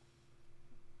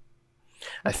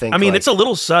 I mean, it's a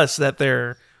little sus that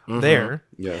they're there.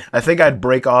 Yeah. I think I'd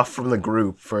break off from the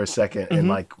group for a second and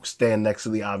like stand next to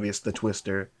the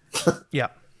Twister. Yeah.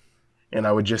 And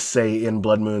I would just say in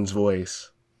Blood Moon's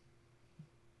voice,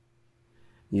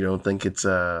 you don't think it's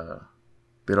a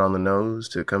bit on the nose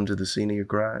to come to the scene of your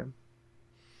crime?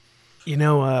 You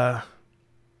know,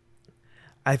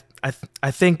 I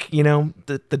think,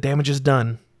 the damage is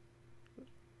done.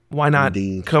 Why not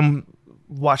come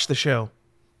watch the show?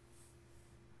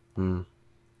 You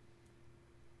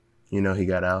know he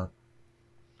got out?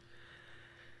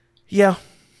 Yeah.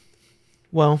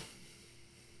 Well,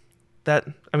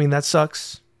 that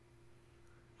sucks.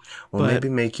 Well, maybe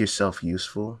make yourself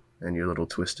useful and your little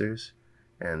twisters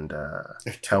and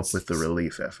help with the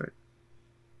relief effort.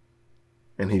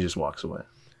 And he just walks away.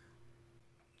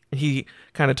 He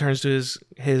kind of turns to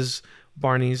his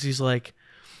Barneys. He's like,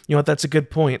 you know what? That's a good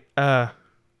point. Why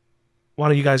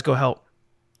don't you guys go help?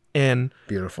 And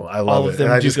beautiful. I love it.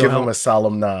 And I just give him a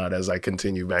solemn nod as I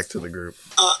continue back to the group.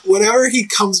 Whenever he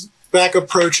comes back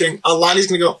approaching, Lonnie's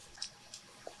going to go,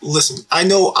 listen, I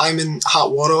know I'm in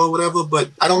hot water or whatever,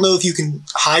 but I don't know if you can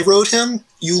high road him.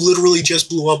 You literally just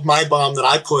blew up my bomb that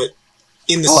I put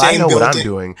in the same building. I know what I'm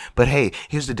doing. But hey,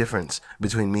 here's the difference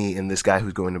between me and this guy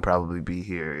who's going to probably be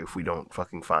here if we don't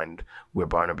fucking find where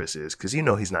Barnabas is. Because you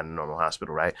know he's not in a normal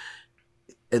hospital, right?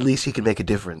 At least he can make a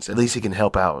difference. At least he can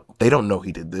help out. They don't know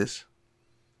he did this.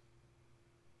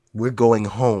 We're going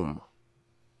home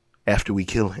after we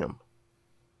kill him.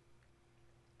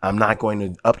 I'm not going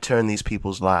to upturn these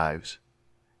people's lives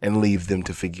and leave them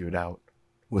to figure it out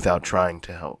without trying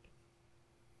to help.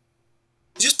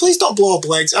 Just please don't blow up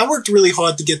legs. I worked really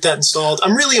hard to get that installed.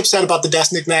 I'm really upset about the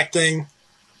desk knick-knack thing.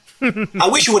 I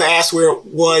wish you would have asked where it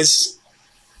was.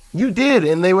 You did,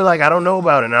 and they were like, I don't know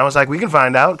about it. And I was like, we can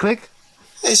find out. Click.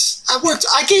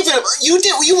 I gave him.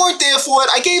 You weren't there for it.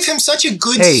 I gave him such a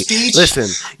good speech.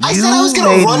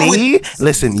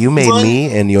 Listen, you made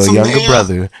me and your younger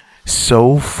brother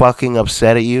so fucking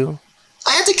upset at you.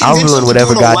 I had to convince I'll ruin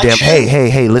whatever goddamn. Election.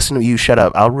 Hey, listen to you. Shut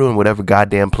up. I'll ruin whatever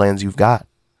goddamn plans you've got.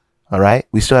 All right.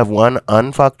 We still have one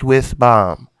unfucked with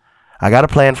bomb. I got a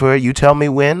plan for it. You tell me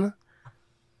when.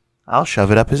 I'll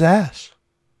shove it up his ass.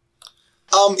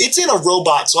 It's in a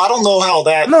robot, so I don't know how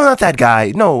that. No, not that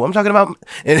guy. No, I'm talking about.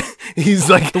 And he's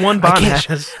like the one Bond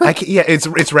has. Yeah,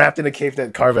 it's wrapped in a cape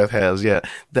that Carveth has. Yeah,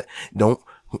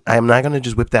 I'm not gonna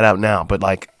just whip that out now, but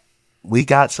like, we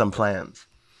got some plans.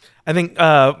 I think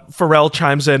Pharrell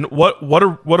chimes in. What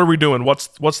are we doing?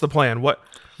 What's the plan? What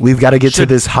we've got to get to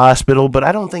this hospital, but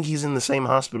I don't think he's in the same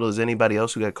hospital as anybody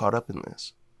else who got caught up in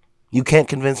this. You can't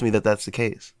convince me that that's the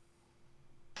case.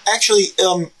 Actually,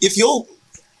 if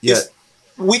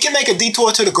we can make a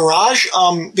detour to the garage,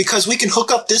 because we can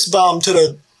hook up this bomb to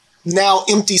the now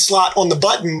empty slot on the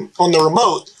button on the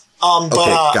remote.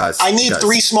 Guys, I need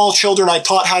 3 small children I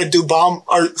taught how to do bomb,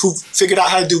 or who figured out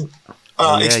how to do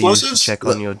explosives. You check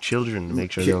on your children to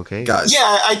make sure they're okay. Guys,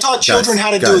 yeah, I taught children how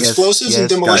to do explosives and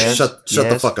demolition. Guys, shut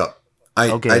the fuck up.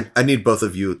 I need both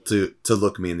of you to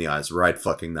look me in the eyes right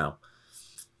fucking now.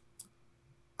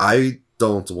 I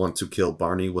don't want to kill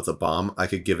Barney with a bomb. I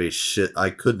could give a shit. I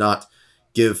could not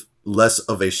give less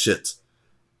of a shit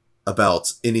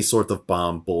about any sort of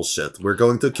bomb bullshit. We're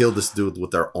going to kill this dude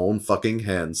with our own fucking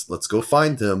hands. Let's go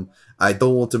find him. I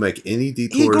don't want to make any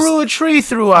detours. He grew a tree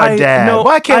through our dad. No,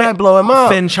 why can't I blow him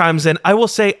up? Finn chimes in. I will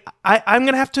say, I'm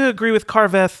going to have to agree with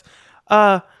Carveth.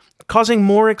 Causing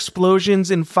more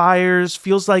explosions and fires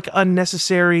feels like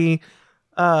unnecessary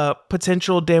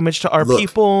potential damage to our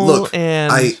people. Look,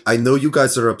 and I know you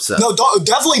guys are upset. No,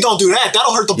 definitely don't do that.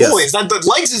 That'll hurt the boys.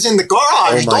 The legs is in the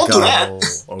garage. Don't do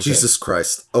that. Okay. Jesus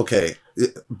Christ. Okay,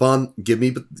 Bond, give me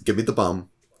the bomb.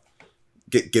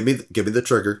 Give me the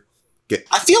trigger.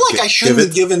 I feel like I shouldn't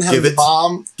have given him the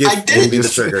bomb. I did. Give me the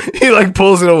trigger. He like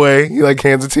pulls it away. He like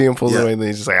hands it to you and pulls it away, and then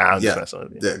he's just like, I'm just messing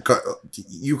with you. Yeah,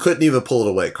 you couldn't even pull it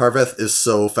away. Carveth is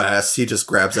so fast. He just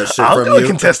grabs that shit from you. I'll do a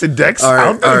contested dex. All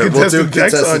right, we'll do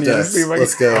contested dex.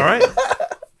 Let's go. All right.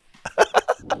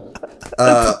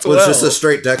 Was this a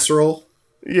straight dex roll?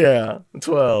 Yeah,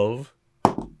 12.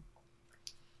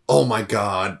 Oh my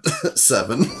god,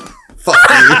 7. Fuck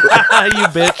you. You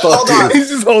bitch. Hold on. He's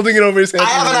just holding it over his head. I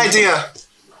have an idea.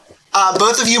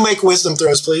 Both of you make wisdom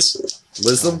throws, please.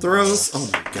 Wisdom throws? Oh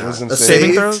my god. Wisdom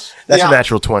saving throws? That's a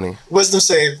natural 20. Wisdom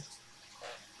save.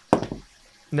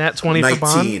 Nat 20 19. for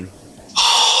Bond.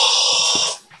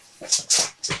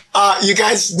 You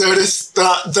guys notice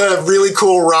the really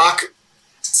cool rock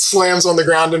slams on the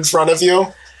ground in front of you?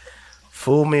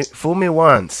 Fool me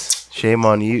once. Shame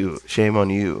on you. Shame on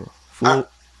you.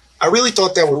 I really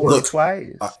thought that would work. Look,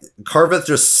 twice. Carveth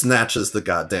just snatches the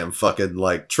goddamn fucking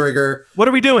like trigger. What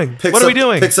are we doing? Picks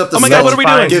up the oh my god, what are we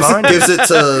doing? Gives it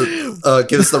to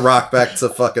gives the rock back to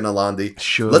fucking Alandi.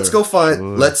 Sure. Let's go find.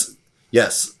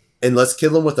 And let's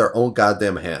kill him with our own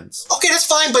goddamn hands. Okay, that's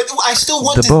fine, but I still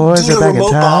want to do the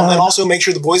remote bomb and also make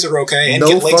sure the boys are okay and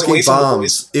get legs away from the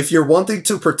boys. If you're wanting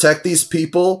to protect these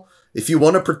people, if you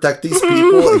want to protect these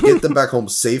people and get them back home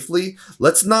safely,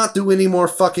 let's not do any more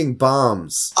fucking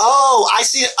bombs. Oh, I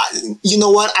see. You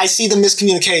know what? I see the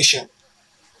miscommunication.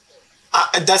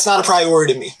 That's not a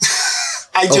priority to me.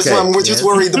 I'm just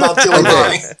worried about killing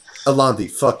Bonnie. Alandi,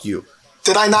 fuck you.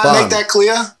 Did I not make that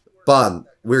clear? Bon,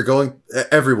 we're going...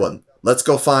 Everyone, let's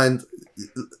go find...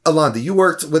 Alandi, you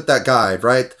worked with that guy,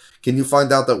 right? Can you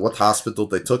find out at what hospital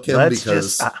they took him?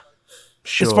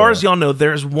 Sure. As far as y'all know,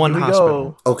 there's one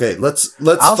hospital. Okay, let's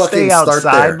fucking start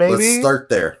there. Maybe? Let's start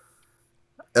there.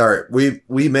 All right,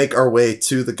 we make our way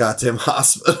to the goddamn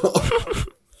hospital.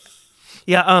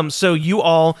 Yeah. So you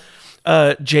all,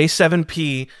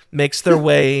 J7P makes their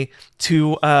way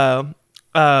to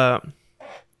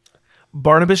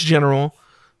Barnabas General.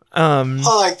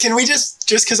 Can we just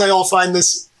because I all find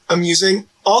this amusing.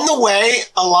 On the way,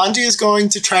 Alandi is going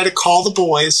to try to call the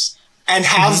boys and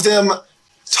have them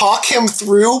talk him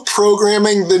through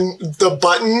programming the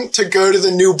button to go to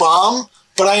the new bomb,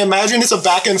 but I imagine it's a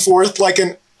back and forth like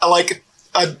a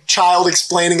child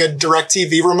explaining a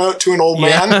DirecTV remote to an old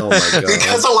man. Oh my God.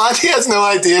 Because Alandi has no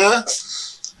idea.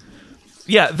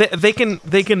 Yeah, they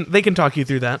can talk you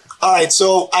through that. All right,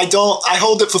 so I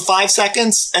hold it for 5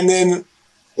 seconds, and then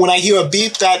when I hear a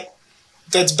beep,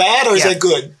 that's bad, or is that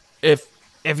good? If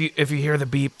you hear the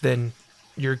beep, then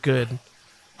you're good.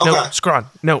 Okay. No, Scrawn.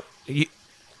 No.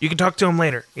 You can talk to him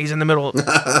later. He's in the middle.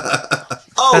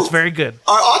 That's very good.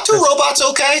 Are two robots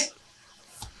okay?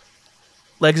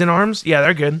 Legs and arms? Yeah,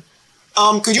 they're good.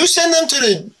 Could you send them to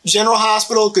the general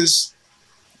hospital? Because...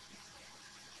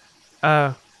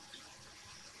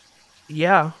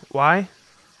 Yeah. Why?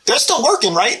 They're still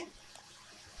working, right?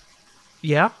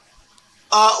 Yeah.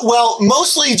 Well,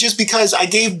 mostly just because I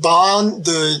gave Bond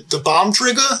the bomb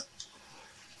trigger,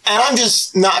 and I'm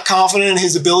just not confident in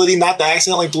his ability not to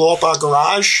accidentally blow up our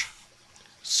garage.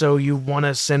 So you want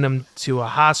to send him to a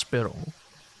hospital?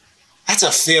 That's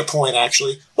a fair point,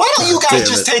 actually. Why don't you guys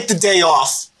just take the day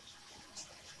off?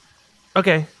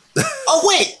 Okay. Oh,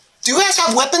 wait. Do you guys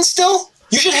have weapons still?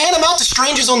 You should hand them out to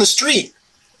strangers on the street.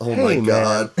 Oh, my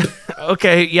God.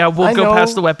 Okay, yeah, we'll go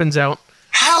pass the weapons out.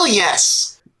 Hell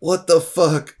yes. What the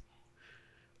fuck?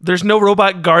 There's no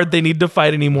robot guard they need to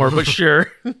fight anymore, but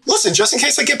sure. Listen, just in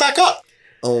case I get back up.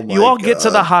 Oh my You all God. get to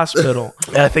the hospital.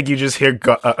 I think you just hear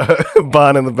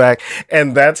Bon in the back.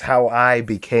 And that's how I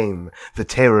became the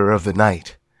terror of the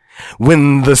night.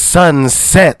 When the sun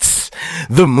sets,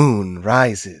 the moon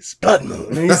rises. Blood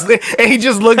moon. And he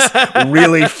just looks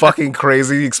really fucking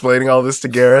crazy explaining all this to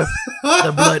Gareth.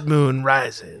 The blood moon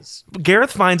rises.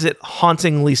 Gareth finds it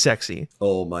hauntingly sexy.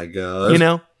 Oh my God. You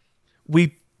know?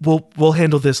 We'll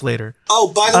handle this later.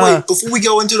 Oh, by the way, before we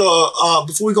go into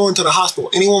the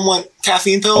hospital, anyone want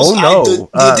caffeine pills? Oh no,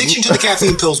 the addiction to the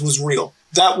caffeine pills was real.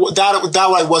 That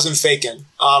I wasn't faking.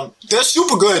 They're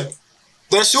super good.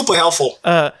 They're super helpful.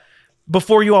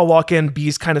 Before you all walk in,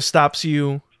 Bees kind of stops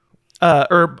you.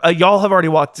 Y'all have already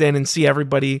walked in and see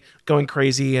everybody going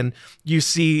crazy, and you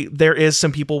see there is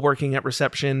some people working at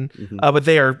reception, but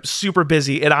they are super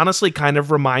busy. It honestly kind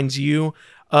of reminds you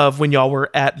of when y'all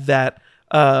were at that.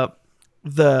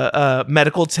 The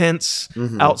medical tents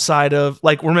outside of,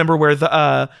 like, remember where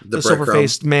the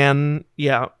silver-faced man,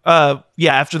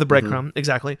 after the breadcrumb,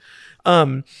 exactly.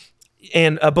 And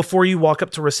before you walk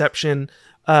up to reception,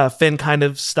 Finn kind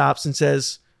of stops and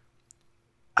says,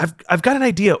 I've got an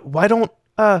idea. Why don't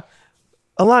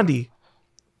Alandi,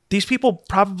 these people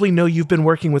probably know you've been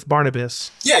working with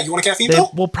Barnabas. Yeah, you want a caffeine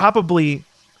pill? Will probably...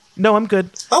 No, I'm good.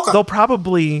 Okay. They'll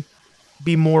probably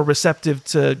be more receptive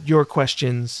to your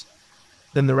questions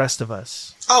than the rest of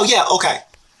us. Oh, yeah, okay.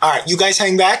 All right, you guys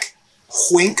hang back,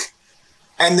 wink,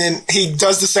 and then he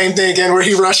does the same thing again where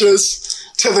he rushes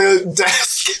to the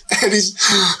desk, and he's,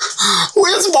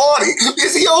 where's Bonnie?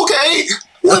 Is he okay?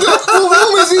 What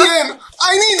room is he in?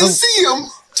 I need to see him.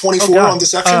 24 on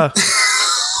deception.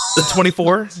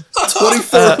 24?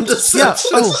 24 on deception.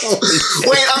 Yeah.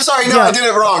 Wait, I'm sorry. No, I did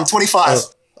it wrong. 25.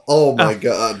 Oh my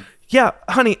God. Yeah,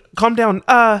 honey, calm down.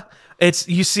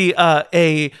 you see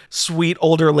a sweet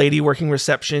older lady working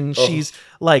reception. She's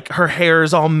like, her hair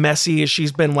is all messy as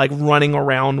she's been like running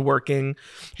around working.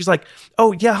 She's like,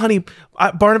 "Oh yeah, honey,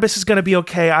 Barnabas is gonna be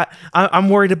okay. I'm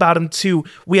worried about him too.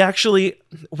 We actually,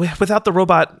 without the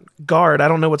robot guard, I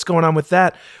don't know what's going on with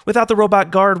that. Without the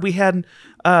robot guard, we had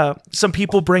some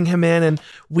people bring him in, and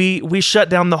we shut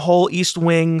down the whole East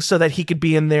Wing so that he could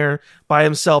be in there by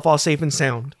himself, all safe and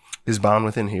sound." Is Bond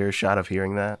within earshot of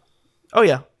hearing that? Oh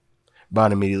yeah.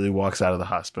 Bond immediately walks out of the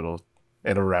hospital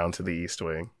and around to the East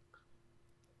Wing.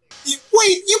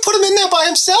 Wait, you put him in there by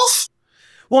himself?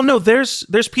 Well, no, there's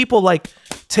people like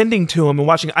tending to him and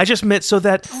watching. I just meant so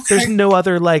that there's no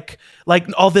other like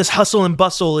all this hustle and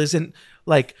bustle isn't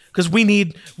like, because we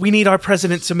need our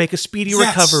president to make a speedy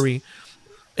recovery.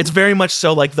 It's very much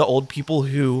so like the old people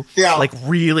who like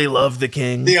really love the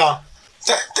king. Yeah.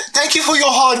 Thank you for your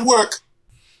hard work.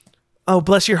 Oh,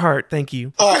 bless your heart. Thank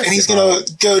you. And he's going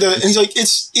to go to, and he's like,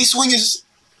 it's East Wing is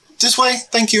this way.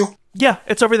 Thank you. Yeah,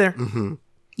 it's over there. Mm-hmm.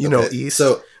 You know, East.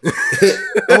 So,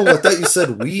 I thought you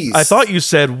said Wheeze. I thought you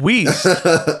said Wheeze.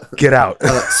 Get out.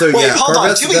 Wait, hold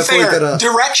on. To be fair,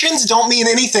 directions don't mean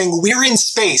anything. We're in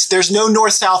space. There's no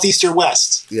north, south, east, or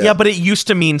west. Yeah, but it used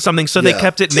to mean something, so they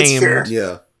kept it named. Fair.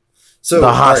 Yeah. So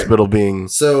the hospital being.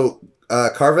 So,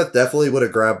 Carveth definitely would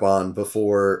have grabbed Bond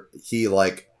before he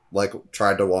like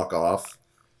tried to walk off.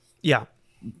 Yeah.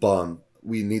 Bond,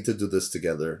 we need to do this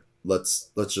together.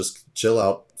 Let's just chill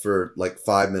out for like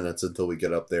 5 minutes until we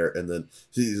get up there, and then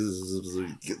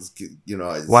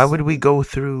why would we go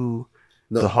through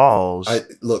the halls?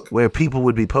 Look, where people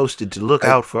would be posted to look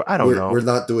out for. I don't know. We're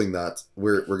not doing that.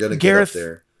 We're gonna get up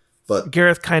there. But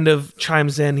Gareth kind of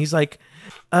chimes in. He's like,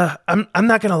 I'm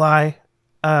not gonna lie.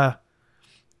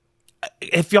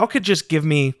 If y'all could just give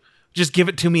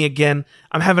it to me again.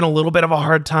 I'm having a little bit of a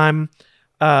hard time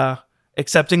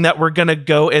accepting that we're gonna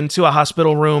go into a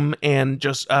hospital room and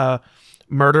just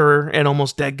murder an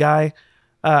almost dead guy.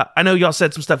 I know y'all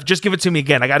said some stuff. Just give it to me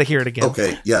again. I got to hear it again.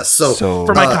 Okay. Yeah. So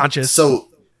for my conscience. So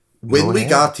when we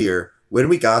got here,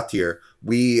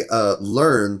 we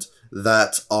learned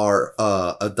that our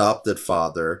adopted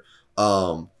father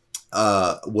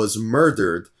was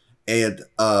murdered, and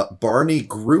Barney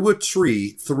grew a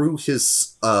tree through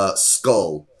his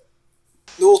skull.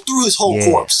 Well, through his whole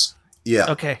corpse.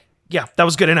 Yeah. Okay. Yeah, that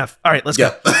was good enough. All right, let's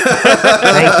go.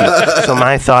 Thank you. So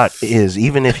my thought is,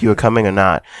 even if you're coming or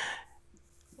not,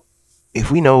 if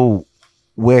we know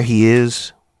where he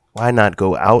is, why not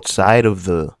go outside of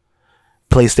the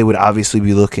place they would obviously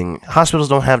be looking? Hospitals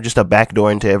don't have just a back door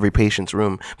into every patient's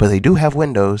room, but they do have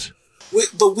windows.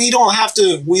 But we don't have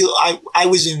to. I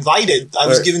was invited. I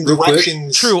was given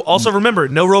directions. True. Also, remember,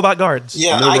 no robot guards.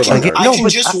 Yeah, I can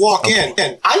just walk in.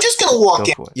 I'm just gonna walk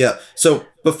in. Yeah. So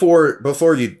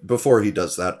before he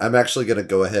does that, I'm actually gonna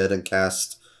go ahead and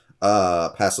cast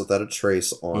Pass Without a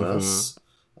Trace on us.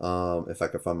 If I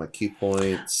can find my key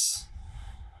points.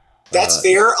 That's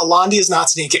fair. Alandi is not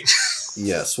sneaking.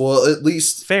 Yes. Well, at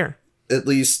least fair. At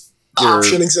least the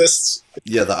option exists.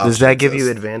 Yeah. The option does that give you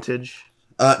advantage?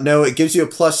 No, it gives you a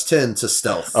 +10 to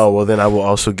stealth. Oh, well, then I will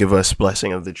also give us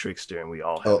Blessing of the Trickster, and we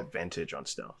all have advantage on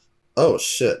stealth. Oh,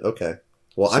 shit. Okay.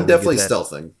 Well, so I'm definitely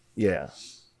stealthing. Yeah.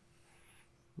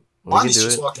 We can do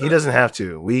it. He doesn't have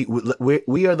to. We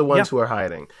are the ones who are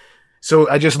hiding. So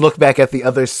I just look back at the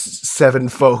other 7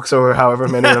 folks, or however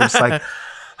many, and I'm just like...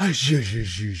 I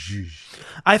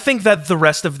think that the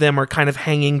rest of them are kind of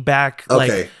hanging back,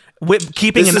 like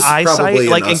keeping an eyesight,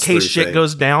 like in case shit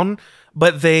goes down,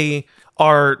 but they...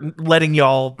 are letting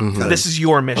y'all, this is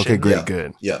your mission. Okay, great,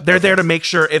 good. Yeah, they're there to make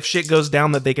sure if shit goes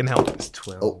down that they can help. It's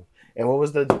 12. Oh. And what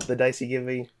was the dice he gave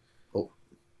me? Oh.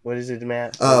 What is it,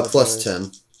 Matt?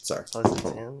 +10. Sorry.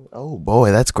 +10? Oh,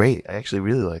 boy, that's great. I actually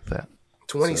really like that.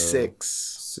 26.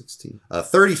 So, 16.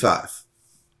 35.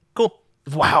 Cool.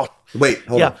 Wow. Wait,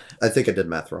 hold on. I think I did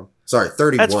math wrong. Sorry,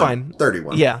 31. That's fine.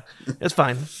 31. Yeah, it's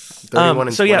fine. 31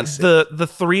 and so 26. Yeah, the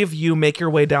 3 of you make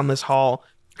your way down this hall.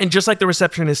 And just like the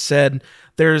receptionist said,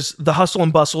 there's the hustle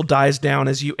and bustle dies down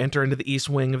as you enter into the East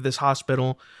Wing of this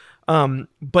hospital.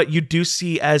 But you do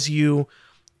see you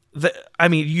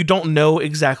don't know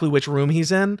exactly which room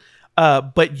he's in,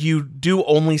 but you do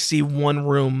only see one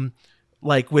room,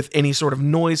 like with any sort of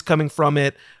noise coming from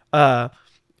it.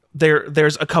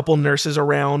 There's a couple nurses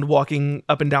around walking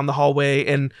up and down the hallway,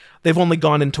 and they've only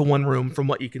gone into one room from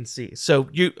what you can see. So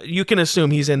you can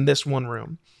assume he's in this one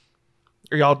room.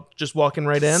 Are y'all just walking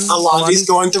right in? Alandi's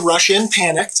going to rush in,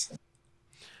 panicked.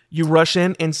 You rush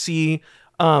in and see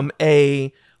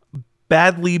a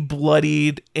badly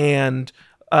bloodied and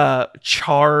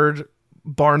charred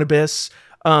Barnabas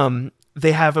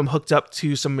they have him hooked up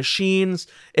to some machines.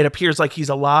 It appears like he's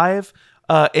alive.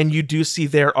 And you do see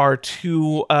there are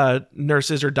 2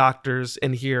 nurses or doctors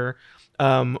in here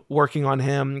working on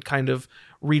him, kind of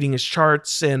reading his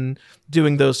charts and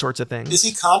doing those sorts of things. Is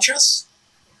he conscious?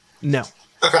 No.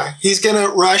 Okay. He's going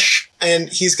to rush and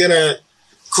he's going to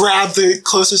grab the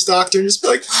closest doctor and just be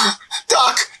like,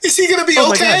 Doc, is he going to be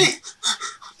okay?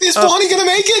 Is Bonnie going to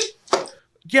make it?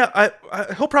 Yeah,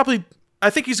 he'll probably... I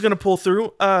think he's going to pull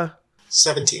through.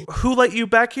 17. Who let you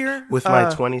back here? With my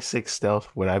 26 stealth,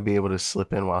 would I be able to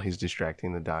slip in while he's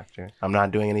distracting the doctor? I'm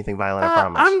not doing anything violent, I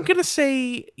promise. I'm going to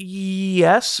say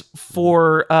yes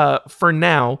for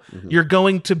now. Mm-hmm. You're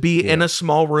going to be in a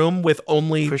small room with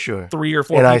only for sure. 3 or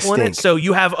 4 people in it, so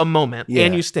you have a moment,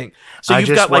 and you stink. So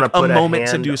you've got like a moment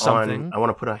to do something. I want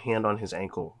to put a hand on his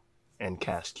ankle and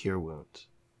cast Cure Wounds.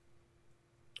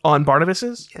 On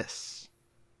Barnabas's? Yes.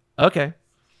 Okay.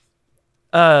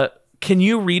 Can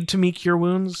you read to me Cure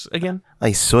Wounds again?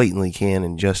 I certainly can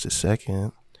in just a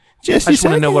second. I just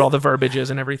want to know what all the verbiage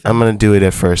is and everything. I'm going to do it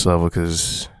at first level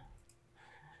because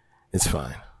it's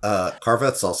fine.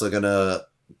 Carveth's also going to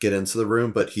get into the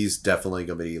room, but he's definitely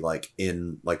going to be like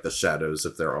in like the shadows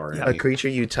if there are any. A creature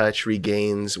you touch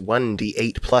regains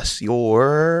 1d8 plus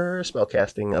your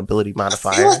spellcasting ability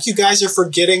modifier. I feel like you guys are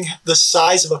forgetting the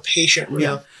size of a patient room.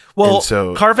 Yeah. Well,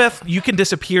 Carveth, you can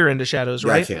disappear into shadows,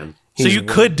 right? Yeah, I can. So you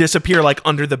could disappear like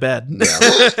under the bed.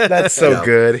 Yeah. That's so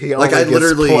good. He like I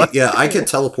literally, I can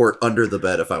teleport under the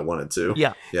bed if I wanted to.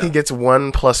 Yeah. He gets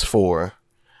 1 plus 4.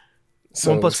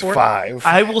 So 1 plus 4? 5.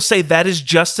 I will say that is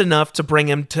just enough to bring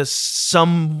him to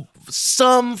some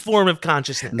form of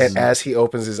consciousness. And as he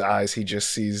opens his eyes, he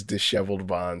just sees disheveled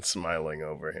Bond smiling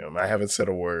over him. I haven't said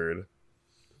a word.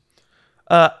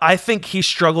 I think he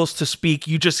struggles to speak.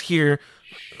 You just hear...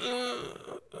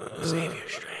 Save your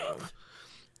strength.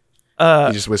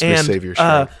 He just whispers, save your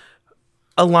strength.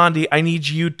 Alandi, I need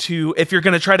you to, if you're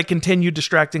going to try to continue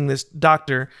distracting this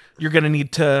doctor, you're going to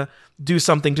need to do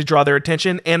something to draw their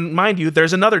attention. And mind you,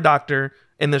 there's another doctor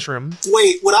in this room.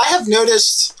 Wait, would I have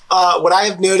noticed, I would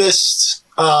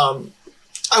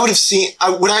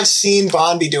have seen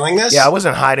Bond be doing this? Yeah, I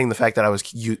wasn't hiding the fact that I was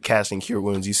casting Cure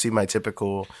Wounds. You see my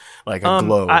typical, like a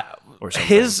glow or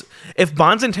something. If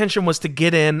Bond's intention was to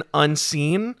get in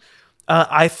unseen,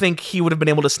 I think he would have been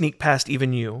able to sneak past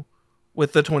even you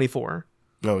with the 24.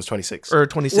 No, it was 26. Or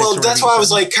 26. Well, that's why I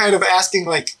was like kind of asking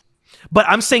like... But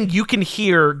I'm saying you can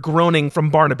hear groaning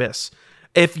from Barnabas.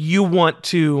 If you want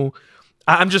to...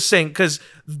 I'm just saying, because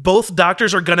both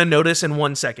doctors are going to notice in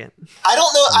 1 second. I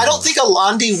don't know. I don't think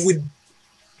Alandi would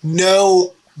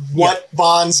know what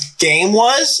Bond's game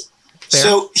was. Fair.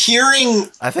 So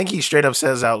hearing... I think he straight up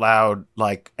says out loud,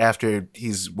 like after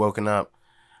he's woken up,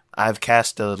 I've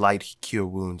cast a light Cure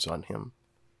Wounds on him.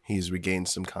 He's regained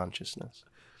some consciousness.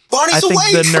 Barney's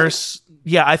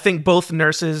awake! I think both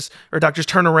nurses or doctors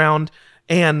turn around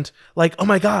and like, oh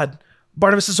my God,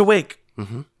 Barnabas is awake.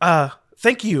 Mm-hmm.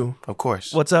 Thank you. Of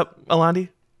course. What's up, Alandi?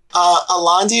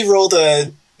 Alandi rolled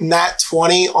a nat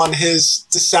 20 on his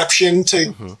deception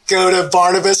to go to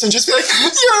Barnabas and just be like, you're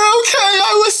okay.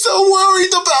 I was so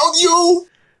worried about you.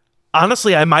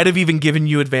 Honestly, I might have even given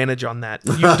you advantage on that.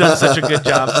 You've done such a good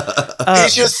job.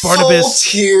 He's just Barnabas,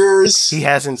 full tears.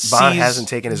 Bond hasn't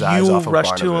taken his eyes off of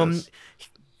Barnabas. To him.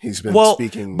 He's been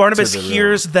speaking. Barnabas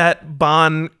hears that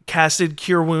Bond casted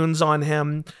Cure Wounds on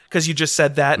him because you just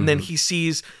said that, and then he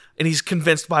sees and he's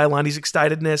convinced by Alandi's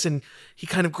excitedness, and he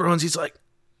kind of groans. He's like,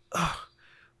 "Oh,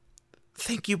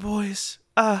 thank you, boys.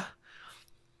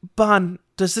 Bond,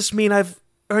 does this mean I've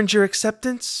earned your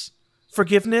acceptance,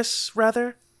 forgiveness,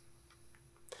 rather?"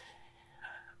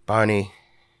 Barney,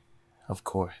 of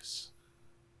course.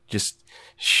 Just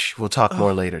we'll talk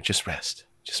more later. Just rest.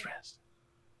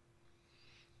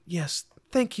 Yes,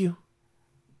 thank you.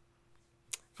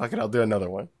 Fuck it, I'll do another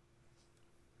one.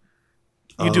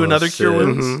 You do another Cure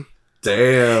Wounds? Mm-hmm.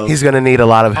 Damn. He's going to need a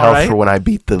lot of help for when I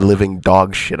beat the living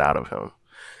dog shit out of him.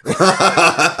 I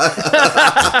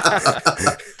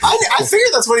figured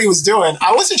that's what he was doing.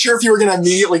 I wasn't sure if you were going to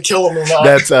immediately kill him or not.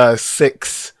 That's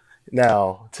 6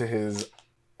 now to his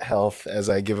health as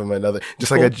I give him another,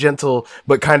 just like a gentle,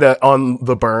 but kind of on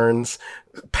the burns,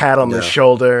 pat on the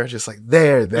shoulder, just like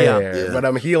there. Yeah. But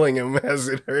I'm healing him as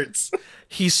it hurts.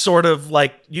 He's sort of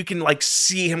like, you can like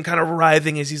see him kind of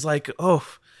writhing as he's like, oh,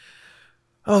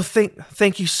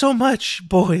 thank you so much,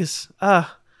 boys.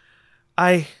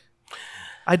 I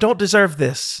don't deserve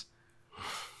this.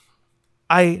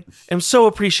 I am so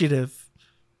appreciative.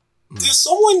 There's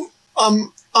someone,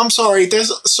 I'm sorry,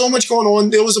 there's so much going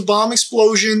on. There was a bomb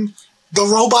explosion. The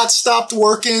robot stopped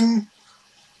working.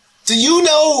 Do you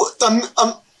know,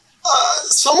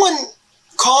 someone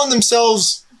calling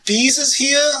themselves Bees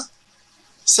here.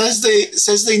 Says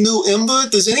they knew Ember.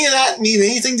 Does any of that mean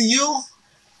anything to you?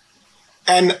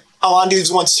 And Alandi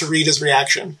wants to read his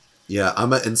reaction. Yeah,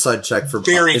 I'm an insight check from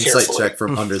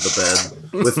under the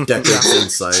bed with Deckard's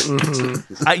insight.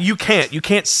 Mm-hmm. You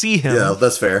can't see him. Yeah,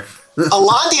 that's fair.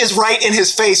 Alandi is right in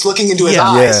his face, looking into his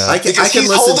eyes. Yeah. Because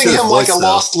he's holding him like a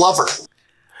lost lover.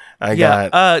 I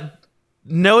got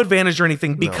no advantage or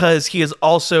anything because he is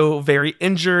also very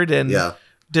injured and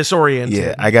disoriented.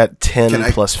 Yeah, I got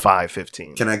 10 plus 5,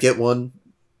 15. Can I get one?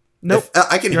 Nope.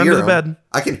 I can hear him. Bed.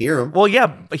 I can hear him. Well, yeah,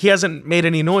 but he hasn't made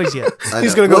any noise yet.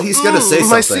 He's gonna go. Well, he's gonna say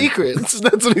my something. secrets.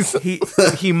 That's what he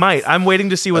said. He might. I'm waiting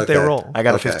to see what they roll. I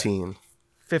got a 15.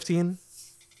 15.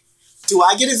 Do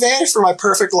I get advantage for my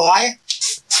perfect lie?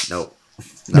 No.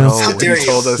 How dare you?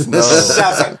 Told us no.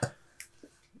 7.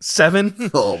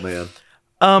 7? Oh man.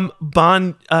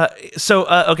 Bond. Okay. So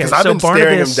I've been Barnabas,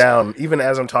 staring him down even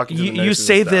as I'm talking to the nurses. You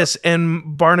say this,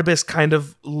 and Barnabas kind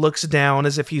of looks down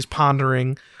as if he's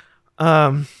pondering,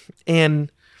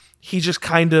 and he just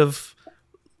kind of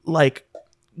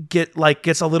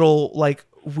gets a little like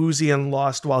woozy and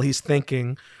lost while he's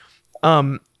thinking.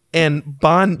 And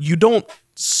Bond, you don't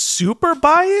super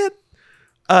buy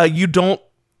it. You don't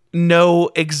know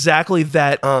exactly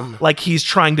that like he's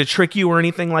trying to trick you or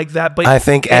anything like that. But I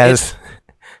think as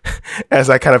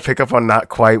I kind of pick up on not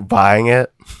quite buying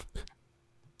it,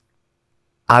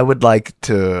 I would like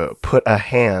to put a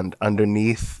hand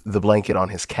underneath the blanket on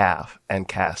his calf and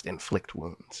cast Inflict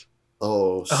Wounds.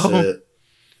 Oh shit!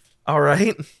 All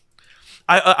right.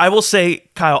 I will say,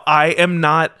 Kyle, I am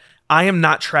not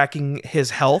tracking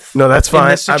his health. No, that's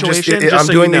fine. I'm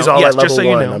doing these all at level 1.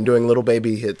 You know. I'm doing little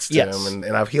baby hits to him,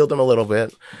 and I've healed him a little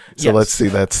bit. So let's see.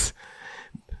 That's.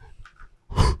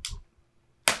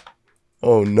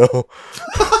 Oh no.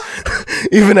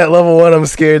 Even at level 1, I'm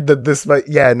scared that this might.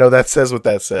 Yeah, no, that says what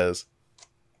that says.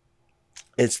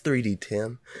 It's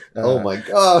 3d10. Oh my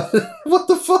god. What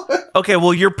the fuck? Okay,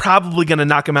 well, you're probably going to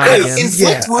knock him out again.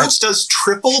 Inflict Wounds does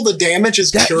triple the damage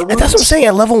as Cure Wounds? That's what I'm saying.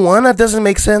 At level 1, that doesn't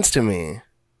make sense to me.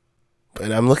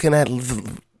 But I'm looking at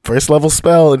first level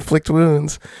spell, Inflict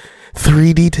Wounds.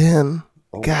 3d10.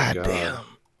 Oh god damn.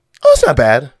 Oh, it's not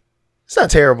bad. It's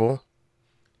not terrible.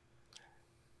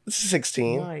 This is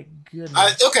 16. My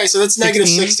goodness. Okay, so that's negative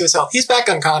 6 to his health. He's back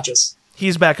unconscious.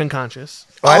 He's back unconscious.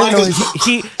 I didn't know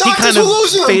he kind of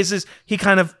phases. He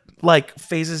kind of like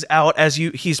phases out as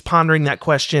he's pondering that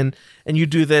question, and you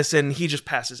do this, and he just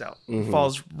passes out,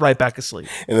 falls right back asleep.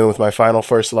 And then with my final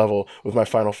first level,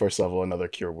 another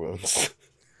Cure Wounds.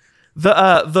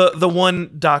 The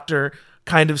one doctor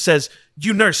kind of says,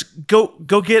 "You nurse,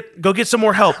 go get some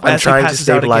more help." I'm trying to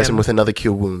stabilize him with another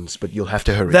Cure Wounds, but you'll have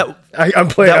to hurry.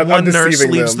 One nurse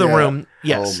leaves the room.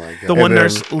 Yes, oh my God. The one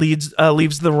nurse leaves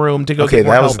the room to go get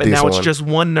more help, and now it's just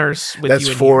one nurse with That's you.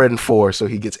 That's 4 and 4, so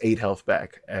he gets 8 health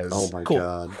back. Oh my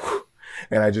God!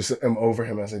 And I just am over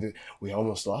him as I do. We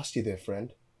almost lost you there,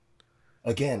 friend.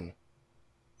 Again.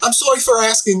 I'm sorry for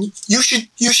asking. You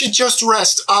should just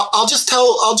rest. I'll just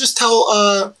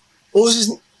tell.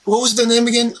 What was the name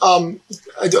again?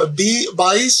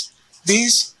 Bees.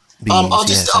 Bees.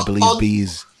 I believe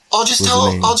Bees. I'll just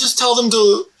tell them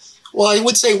to. Well, I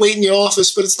would say wait in your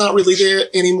office, but it's not really there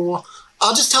anymore.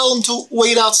 I'll just tell them to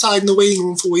wait outside in the waiting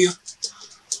room for you.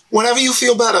 Whenever you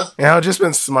feel better. Yeah, I've just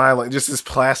been smiling, just this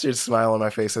plastered smile on my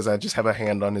face as I just have a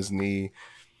hand on his knee.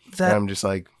 And I'm just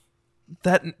like,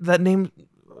 that name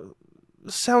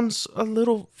sounds a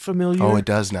little familiar. Oh, it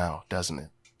does now, doesn't it?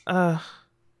 A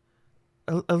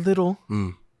little.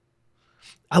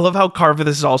 I love how Carveth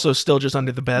is also still just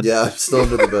under the bed. Yeah, I'm still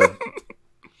under the bed.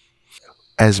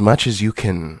 As much as you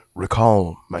can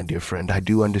recall, my dear friend, I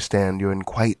do understand you're in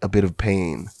quite a bit of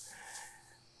pain.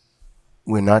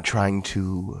 We're not trying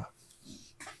to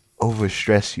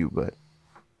overstress you, but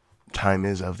time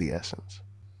is of the essence.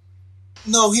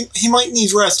 No, he might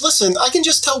need rest. Listen, I can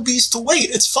just tell Bees to wait.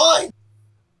 It's fine.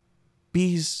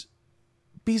 Bees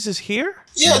is here?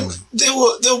 Yeah,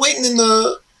 they're waiting in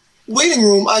the waiting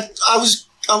room.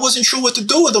 I wasn't sure what to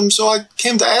do with them, so I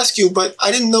came to ask you, but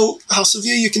I didn't know how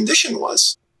severe your condition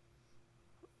was.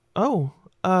 Oh,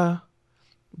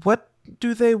 what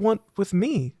do they want with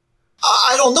me?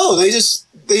 I don't know.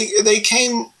 They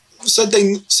came, said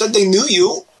they knew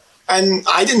you, and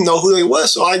I didn't know who they were,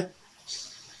 so I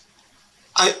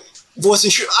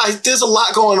wasn't sure. There's a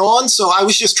lot going on, so I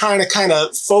was just trying to kind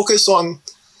of focus on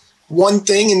one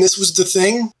thing, and this was the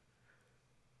thing.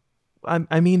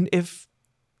 I mean, if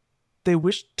they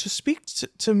wish to speak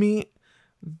to me,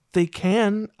 they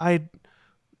can.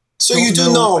 So you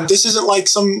do know this isn't like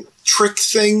some trick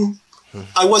thing.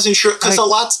 I wasn't sure because a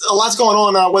lot's going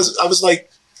on. I was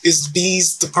like, is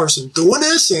Bees the person doing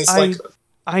this? And it's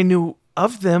I knew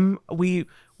of them. We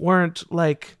weren't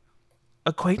like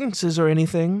acquaintances or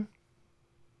anything.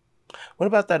 What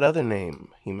about that other name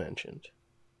he mentioned?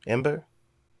 Ember?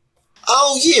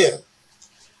 Oh, yeah.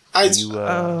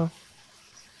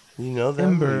 You know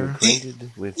them? Ember. Are you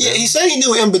acquainted with Yeah, them? he said he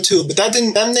knew Ember too, but that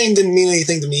name didn't mean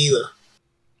anything to me either.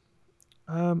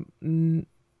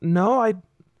 No,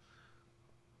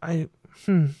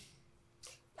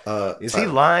 Is he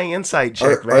lying? Insight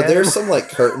check, man. Are there some like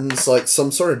curtains, like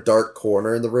some sort of dark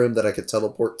corner in the room that I could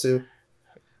teleport to?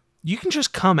 You can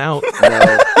just come out.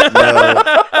 No.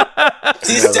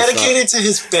 He's dedicated to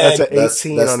his bed. That's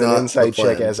an 18 on an insight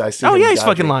check as I see. Oh him yeah, he's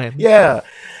dodging. fucking lying. Yeah.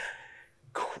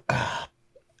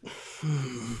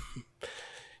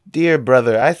 Dear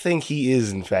brother, I think he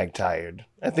is in fact tired.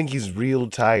 I think he's real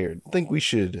tired. I think we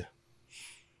should.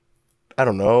 I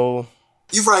don't know.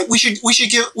 You're right. We should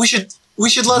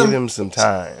let Give him some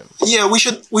time. Yeah, we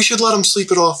should let him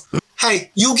sleep it off.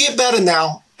 Hey, you get better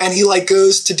now. And he like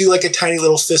goes to do like a tiny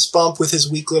little fist bump with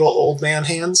his weak little old man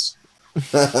hands.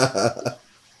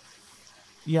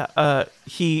 Yeah,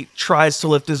 he tries to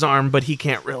lift his arm, but he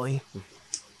can't really.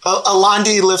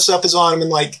 Alandi lifts up his arm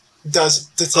and like does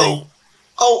the thing.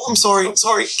 Oh, I'm sorry.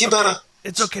 Get better.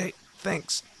 It's okay.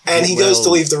 Thanks. And he goes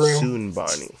to leave the room. Soon,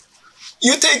 Barney.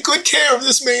 You take good care of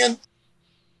this man.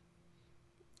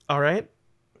 All right.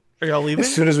 Are y'all leaving?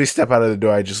 As soon as we step out of the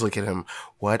door, I just look at him.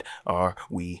 What are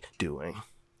we doing?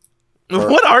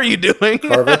 What are you doing?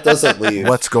 Carvet doesn't leave.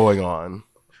 What's going on?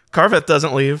 Carvet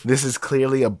doesn't leave. This is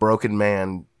clearly a broken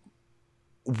man.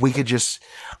 We could just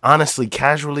honestly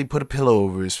casually put a pillow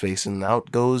over his face and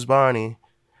out goes Barney.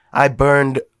 I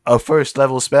burned a first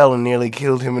level spell and nearly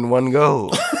killed him in one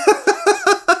go.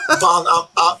 Vaughn,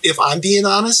 if I'm being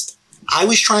honest, I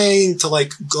was trying to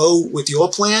like go with your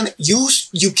plan. You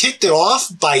kicked it off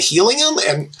by healing him,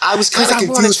 and I was kind of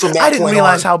confused from that point on. I didn't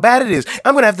realize how bad it is.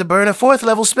 I'm going to have to burn a 4th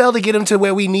level spell to get him to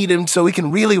where we need him so we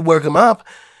can really work him up.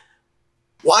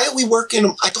 Why are we working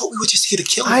him? I thought we were just here to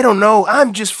kill him. I don't know.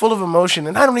 I'm just full of emotion,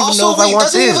 and I don't even know if I want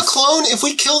this. Doesn't he have a clone? If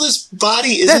we kill this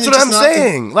body, that's what I'm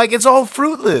saying. Like, it's all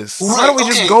fruitless. Why don't we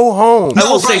just go home? I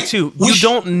will say, too, you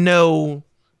don't know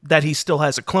that he still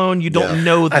has a clone. You don't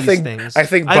know these things. I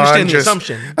think understand the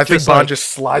assumption. I think Bond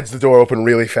just slides the door open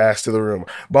really fast to the room.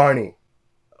 Barney.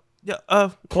 Yeah.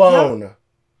 Clone. Yeah.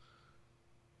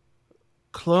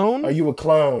 Clone? Are you a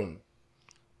clone?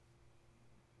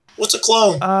 What's a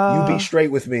clone? You be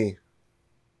straight with me.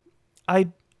 I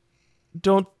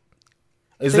don't.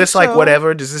 Is this like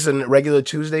whatever? Is this a regular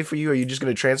Tuesday for you? Are you just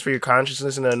going to transfer your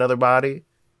consciousness into another body?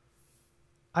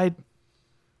 I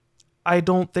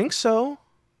don't think so.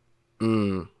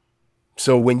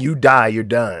 So when you die, you're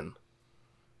done.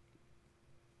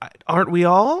 Aren't we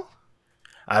all?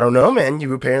 I don't know, man.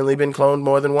 You've apparently been cloned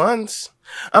more than once.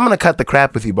 I'm going to cut the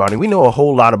crap with you, Barney. We know a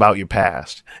whole lot about your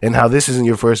past and how this isn't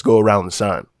your first go around the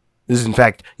sun. This is, in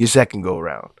fact, your second go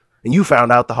around. And you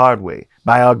found out the hard way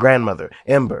by our grandmother,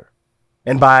 Ember.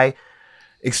 And by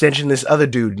extension, this other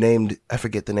dude named, I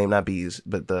forget the name, not Bees,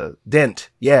 but the Dent.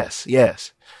 Yes.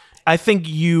 I think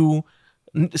you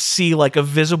see like a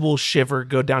visible shiver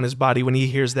go down his body when he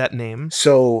hears that name.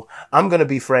 So I'm going to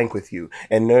be frank with you.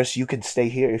 And nurse, you can stay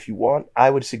here if you want. I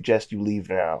would suggest you leave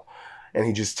now. And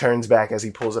he just turns back as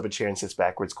he pulls up a chair and sits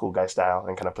backwards, cool guy style,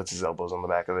 and kind of puts his elbows on the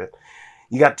back of it.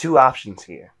 You got 2 options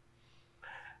here.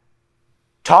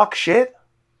 Talk shit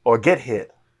or get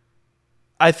hit.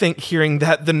 I think hearing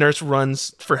that, the nurse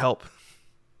runs for help.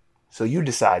 So you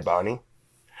decide, Barney.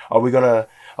 Are we gonna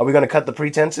cut the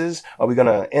pretenses? Are we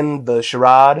gonna end the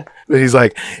charade? He's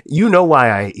like, you know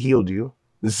why I healed you.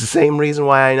 It's the same reason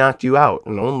why I knocked you out,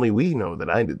 and only we know that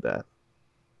I did that.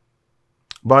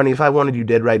 Barney, if I wanted you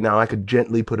dead right now, I could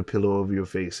gently put a pillow over your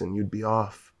face and you'd be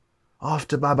off. Off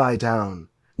to Bye-Bye Town.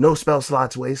 No spell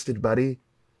slots wasted, buddy.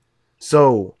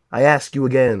 So, I ask you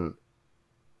again.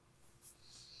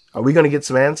 Are we going to get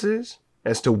some answers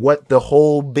as to what the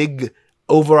whole big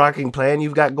overarching plan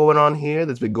you've got going on here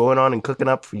that's been going on and cooking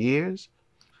up for years?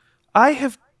 I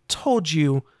have told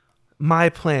you my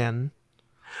plan.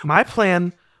 My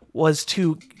plan was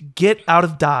to get out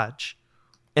of Dodge.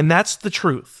 And that's the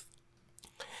truth.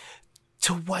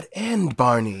 To what end,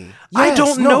 Barney? Yes, I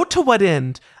don't know to what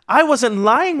end. I wasn't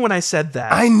lying when I said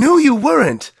that. I knew you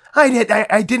weren't.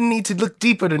 I didn't need to look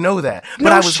deeper to know that.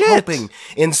 But I was hoping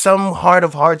in some heart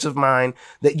of hearts of mine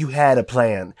that you had a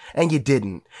plan. And you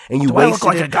didn't. And you wasted I look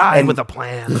like a guy with a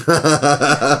plan.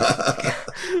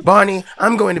 Barney,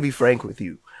 I'm going to be frank with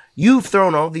you. You've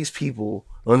thrown all these people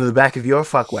under the back of your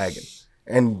fuck wagon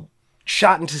and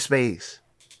shot into space.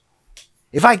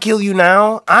 If I kill you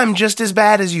now, I'm just as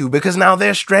bad as you because now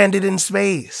they're stranded in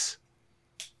space.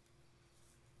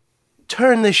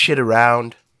 Turn this shit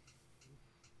around.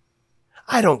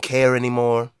 I don't care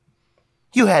anymore.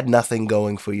 You had nothing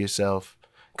going for yourself,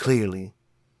 clearly.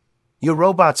 Your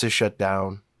robots are shut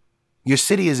down. Your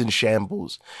city is in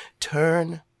shambles.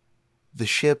 Turn the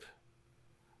ship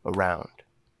around.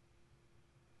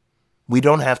 We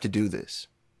don't have to do this.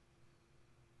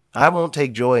 I won't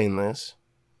take joy in this,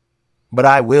 but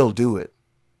I will do it.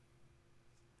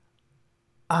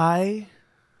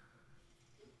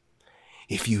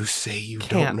 If you say you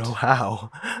don't know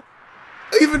how,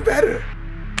 even better.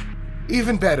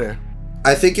 Even better.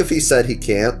 I think if he said he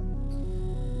can't,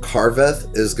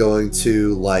 Carveth is going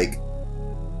to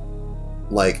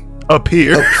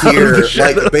appear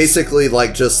like basically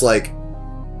like just like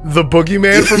the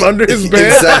boogeyman from under his bed.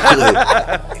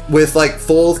 Exactly. With like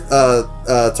full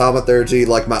thaumaturgy,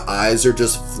 like my eyes are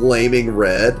just flaming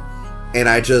red, and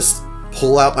I just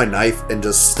pull out my knife and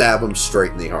just stab him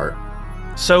straight in the heart.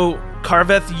 So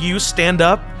Carveth, you stand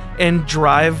up and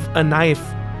drive a knife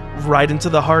right into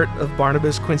the heart of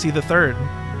Barnabas Quincy III.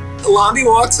 Alandi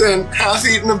walks in,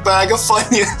 half-eating a bag of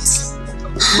Funyuns.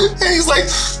 And he's like,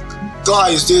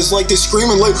 guys, there's like this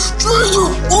screaming like,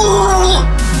 treasure!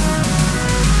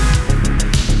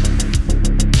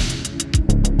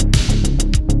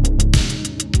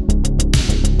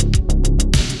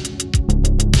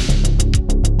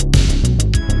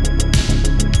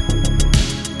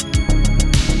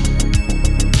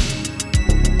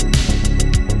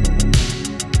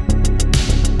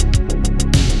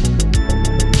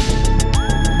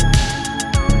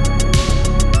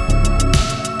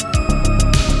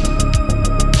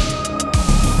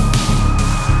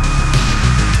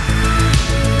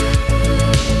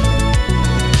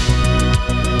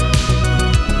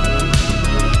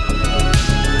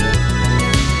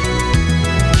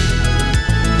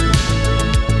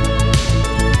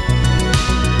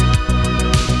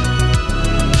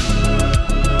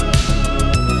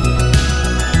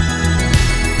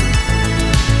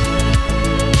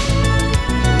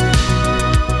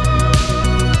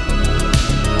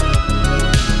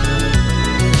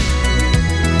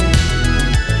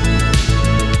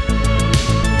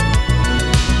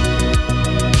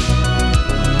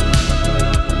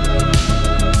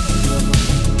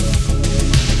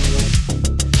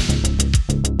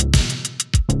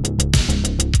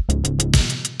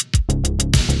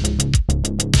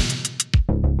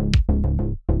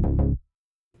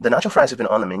 The nacho fries have been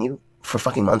on the menu for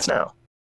fucking months now.